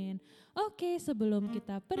 Amin. Oke, sebelum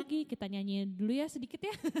kita pergi, kita nyanyi dulu ya sedikit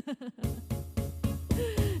ya.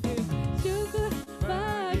 Syukur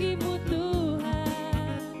bagi-Mu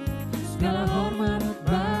Tuhan, segala hormat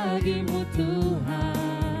bagi-Mu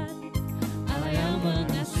Tuhan, Allah yang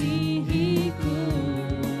mengasihiku,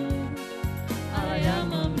 Allah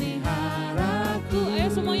yang memeliharaku.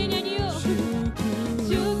 Ayo semuanya nyanyi yuk.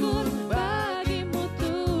 Syukur bagi-Mu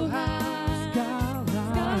Tuhan,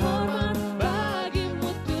 segala hormat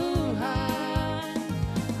bagi-Mu Tuhan,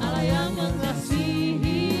 Allah yang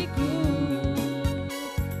mengasihiku,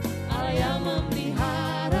 Allah yang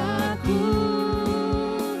memeliharaku.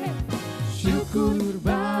 Syukur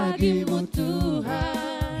bagi-Mu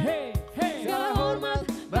Tuhan, segala hormat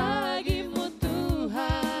bagi-Mu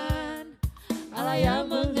Tuhan, Allah yang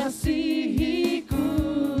mengasihiku,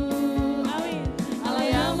 amin, Allah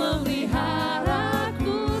yang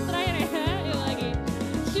memeliharaku. Terakhir ya, yuk lagi.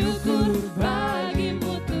 Syukur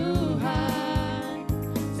bagi-Mu Tuhan,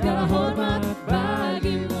 segala hormat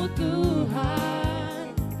bagi-Mu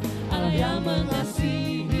Tuhan, Allah yang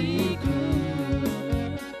mengasihiku,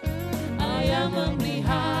 Allah yang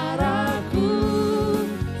memeliharaku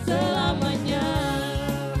selamanya,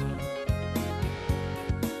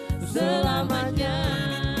 selamanya.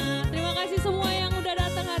 Terima kasih semua yang udah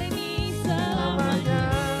datang hari ini, selamanya.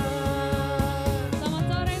 Selamat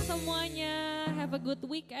sore semuanya, have a good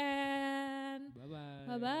weekend.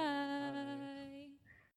 Bye-bye. Bye-bye.